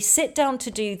brilliant. So they sit down to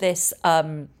do this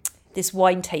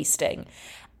wine tasting.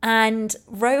 And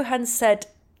Rohan said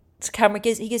to camera,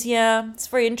 he goes, yeah, it's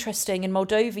very interesting. In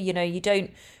Moldova, you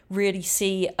don't really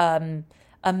see a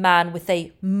man with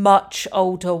a much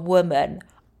older woman.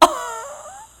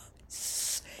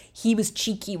 He was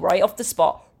cheeky right off the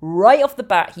spot. Right off the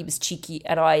bat, he was cheeky,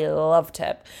 and I loved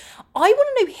him. I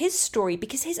want to know his story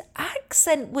because his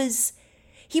accent was...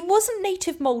 He wasn't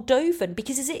native Moldovan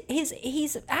because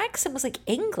his accent was like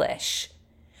English.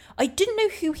 I didn't know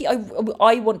who he...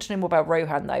 I want to know more about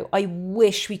Rohan, though. I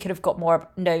wish we could have got more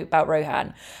know about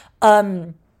Rohan.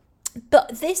 But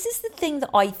this is the thing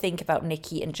that I think about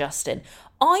Nikki and Justin.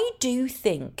 I do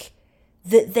think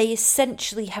that they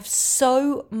essentially have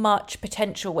so much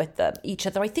potential with each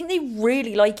other. I think they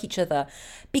really like each other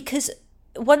because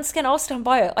once again, I'll stand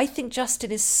by it. I think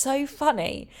Justin is so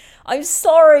funny. I'm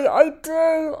sorry, I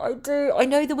do. I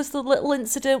know there was the little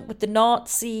incident with the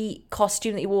Nazi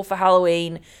costume that he wore for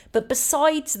Halloween, but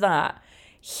besides that,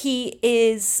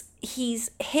 him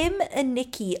and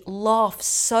Nikki laugh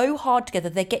so hard together.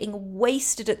 They're getting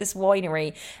wasted at this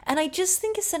winery, and I just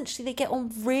think essentially they get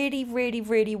on really, really,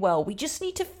 really well. We just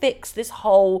need to fix this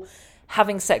whole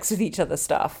having sex with each other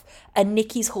stuff, and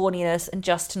Nikki's horniness and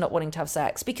Justin not wanting to have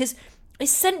sex, because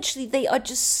essentially they are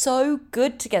just so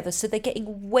good together. So they're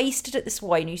getting wasted at this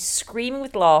winery, screaming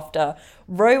with laughter.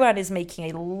 Rowan is making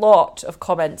a lot of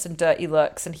comments and dirty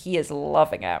looks, and he is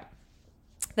loving it.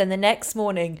 Then the next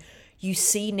morning, you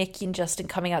see Nikki and Justin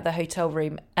coming out the hotel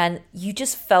room, and you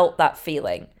just felt that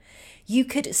feeling.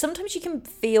 Sometimes you can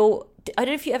feel, I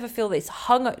don't know if you ever feel this,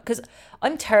 because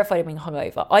I'm terrified of being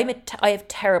hungover. I have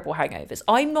terrible hangovers.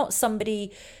 I'm not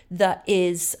somebody that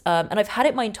is, and I've had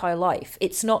it my entire life.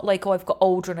 It's not like, oh, I've got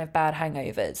older and I have bad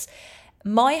hangovers.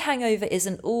 My hangover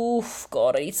isn't, oh,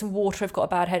 God, I need some water, I've got a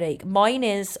bad headache. Mine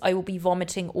is, I will be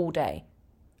vomiting all day.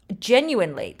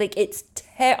 Genuinely, like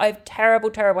I have terrible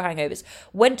hangovers.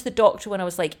 Went to the doctor when I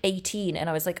was like 18, and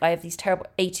I was like, I have these terrible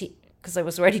 18, because I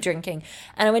was already drinking,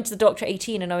 and I went to the doctor at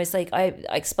 18, and I was like, I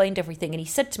explained everything, and he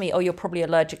said to me, oh, you're probably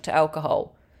allergic to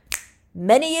alcohol.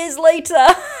 Many years later,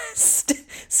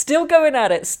 still going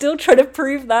at it, still trying to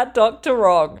prove that doctor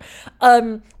wrong.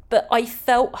 But I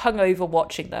felt hungover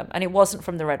watching them, and it wasn't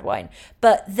from the red wine.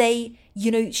 But they,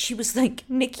 she was like,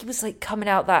 Nikki was like coming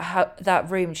out that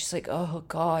room. She's like, oh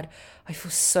God, I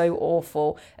feel so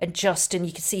awful. And Justin,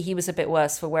 you could see he was a bit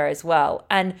worse for wear as well.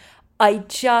 And I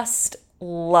just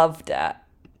loved it.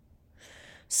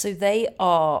 So they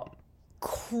are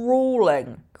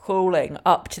crawling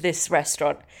up to this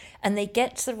restaurant, and they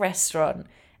get to the restaurant,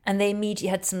 and they immediately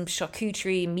had some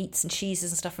charcuterie, meats and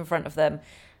cheeses and stuff in front of them.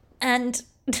 And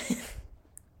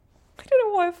I don't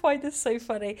know why I find this so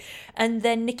funny. And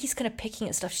then Nikki's kind of picking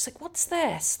at stuff. She's like, what's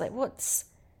this? What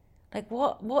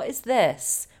is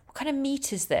this? What kind of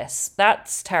meat is this?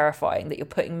 That's terrifying that you're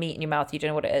putting meat in your mouth. You don't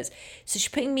know what it is. So she's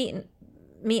putting meat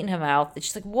in her mouth. And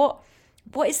she's like, what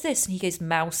is this? And he goes,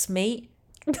 mouse meat.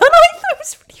 And I thought it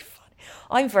was really funny.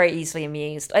 I'm very easily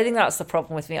amused. I think that's the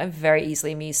problem with me. I'm very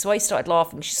easily amused. So I started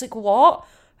laughing. She's like, what?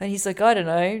 And he's like, I don't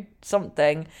know,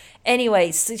 something.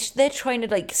 Anyway, so they're trying to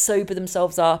like sober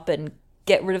themselves up and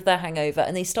get rid of their hangover.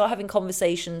 And they start having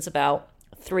conversations about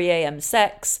 3 a.m.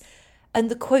 sex.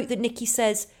 And the quote that Nikki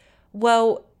says,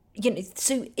 well,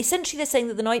 so essentially they're saying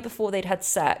that the night before they'd had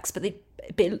sex, but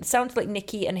it sounded like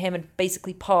Nikki and him had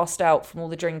basically passed out from all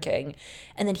the drinking.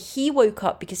 And then he woke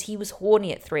up because he was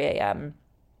horny at 3 a.m.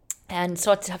 and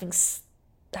started having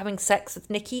sex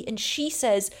with Nikki. And she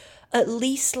says, at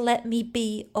least let me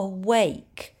be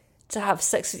awake to have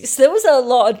sex with you. So there's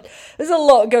a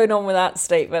lot going on with that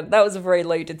statement. That was a very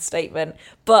loaded statement.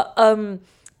 But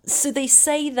so they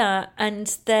say that,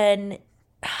 and then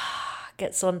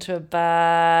gets onto a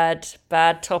bad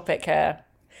topic here.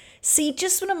 See,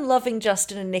 just when I'm loving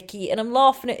Justin and Nikki and I'm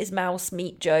laughing at his mouse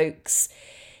meat jokes,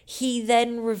 he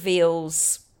then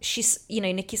reveals,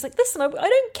 Nikki's like, listen, I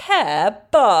don't care,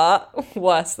 but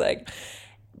worst thing.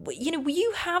 Were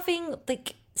you having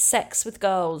like sex with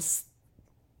girls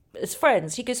as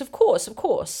friends? He goes, of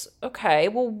course. Okay,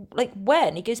 well, like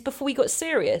when? He goes, before we got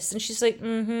serious. And she's like,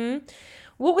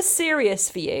 what was serious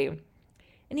for you?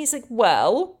 And he's like,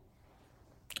 well,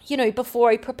 before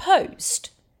I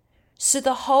proposed. So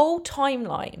the whole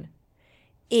timeline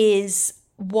is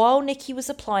while Nikki was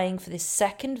applying for this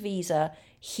second visa,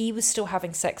 he was still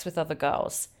having sex with other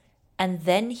girls. And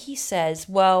then he says,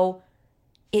 well,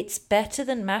 it's better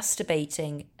than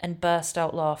masturbating, and burst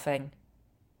out laughing.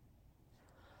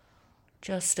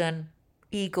 Justin,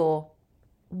 Igor,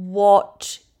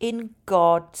 what in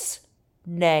God's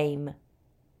name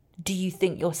do you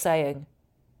think you're saying?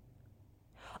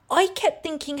 I kept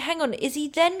thinking, hang on, is he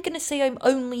then going to say I'm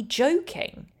only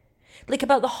joking? Like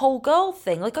about the whole girl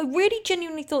thing? Like I really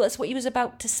genuinely thought that's what he was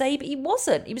about to say, but he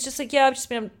wasn't. He was just like, yeah, I've just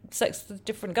been having sex with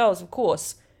different girls, of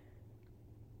course.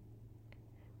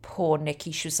 Poor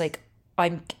Nikki, she was like,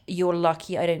 you're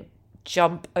lucky I don't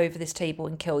jump over this table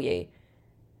and kill you.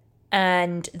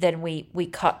 And then we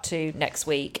cut to next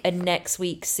week, and next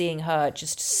week seeing her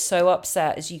just so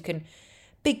upset, as you can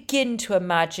begin to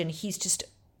imagine. He's just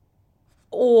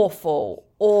awful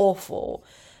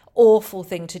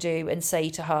thing to do and say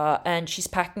to her, and she's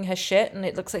packing her shit and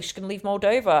it looks like she's going to leave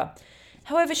Moldova.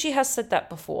 However, she has said that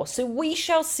before, so we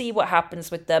shall see what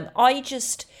happens with them.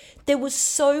 There was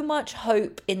so much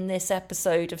hope in this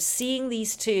episode of seeing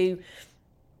these two.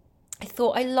 I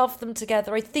thought, I love them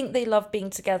together. I think they love being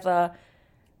together.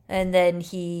 And then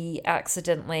he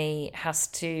accidentally has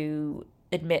to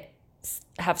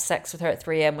have sex with her at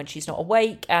 3 a.m. when she's not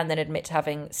awake, and then admit to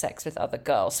having sex with other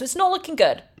girls. So it's not looking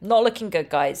good. Not looking good,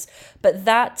 guys. But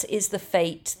that is the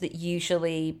fate that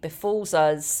usually befalls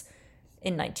us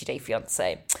in 90 Day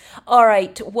Fiancé. All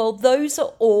right, well, those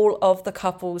are all of the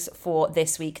couples for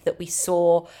this week that we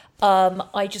saw.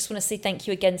 I just want to say thank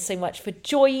you again so much for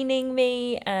joining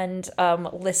me and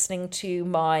listening to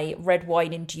my red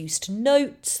wine-induced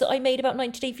notes that I made about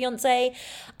 90 Day Fiancé.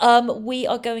 We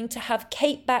are going to have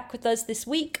Kate back with us this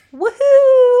week.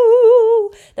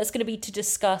 Woohoo! That's going to be to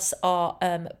discuss our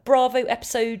Bravo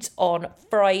episodes on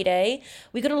Friday.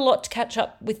 We got a lot to catch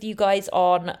up with you guys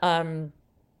on.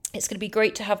 It's going to be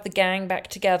great to have the gang back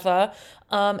together.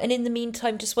 And in the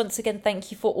meantime, just once again, thank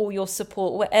you for all your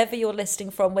support, wherever you're listening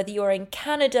from, whether you're in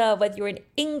Canada, whether you're in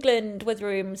England, whether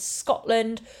you're in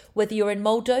Scotland, whether you're in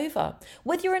Moldova,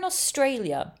 whether you're in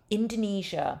Australia,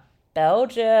 Indonesia,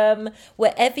 Belgium,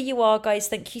 wherever you are, guys,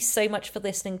 thank you so much for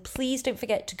listening. Please don't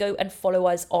forget to go and follow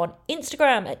us on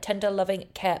Instagram at Tender Loving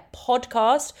Care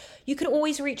Podcast. You can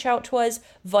always reach out to us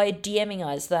via DMing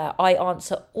us there. I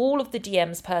answer all of the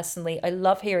DMs personally. I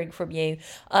love hearing from you.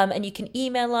 And you can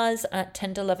email us at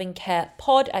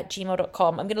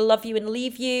tenderlovingcarepod@gmail.com. I'm going to love you and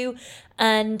leave you.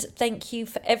 And thank you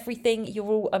for everything. You're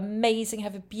all amazing.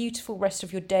 Have a beautiful rest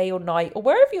of your day or night or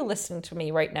wherever you're listening to me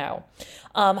right now.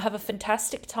 Have a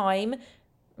fantastic time.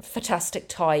 Fantastic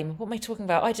time. What am I talking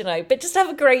about? I don't know. But just have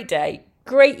a great day,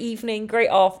 great evening, great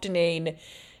afternoon,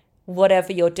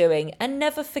 whatever you're doing. And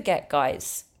never forget,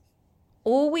 guys,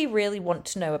 all we really want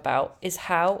to know about is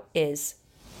how is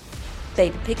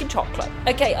Baby Pig and Chocolate.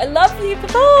 Okay, I love you.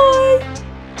 Bye-bye.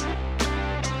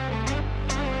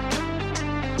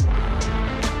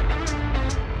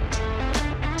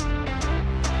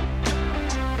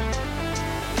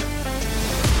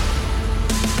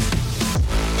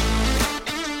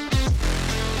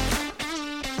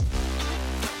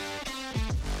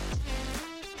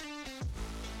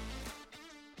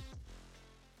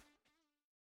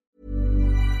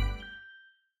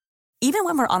 Even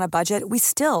when we're on a budget, we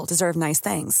still deserve nice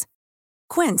things.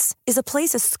 Quince is a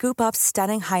place to scoop up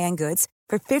stunning high-end goods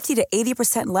for 50 to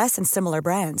 80% less than similar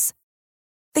brands.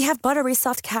 They have buttery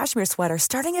soft cashmere sweaters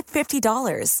starting at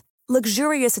 $50,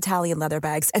 luxurious Italian leather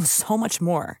bags, and so much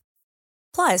more.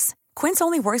 Plus, Quince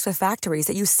only works with factories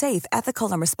that use safe,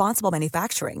 ethical, and responsible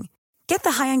manufacturing. Get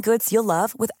the high-end goods you'll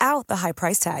love without the high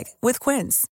price tag with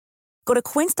Quince. Go to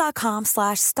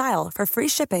quince.com/style for free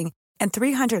shipping and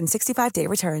 365-day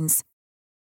returns.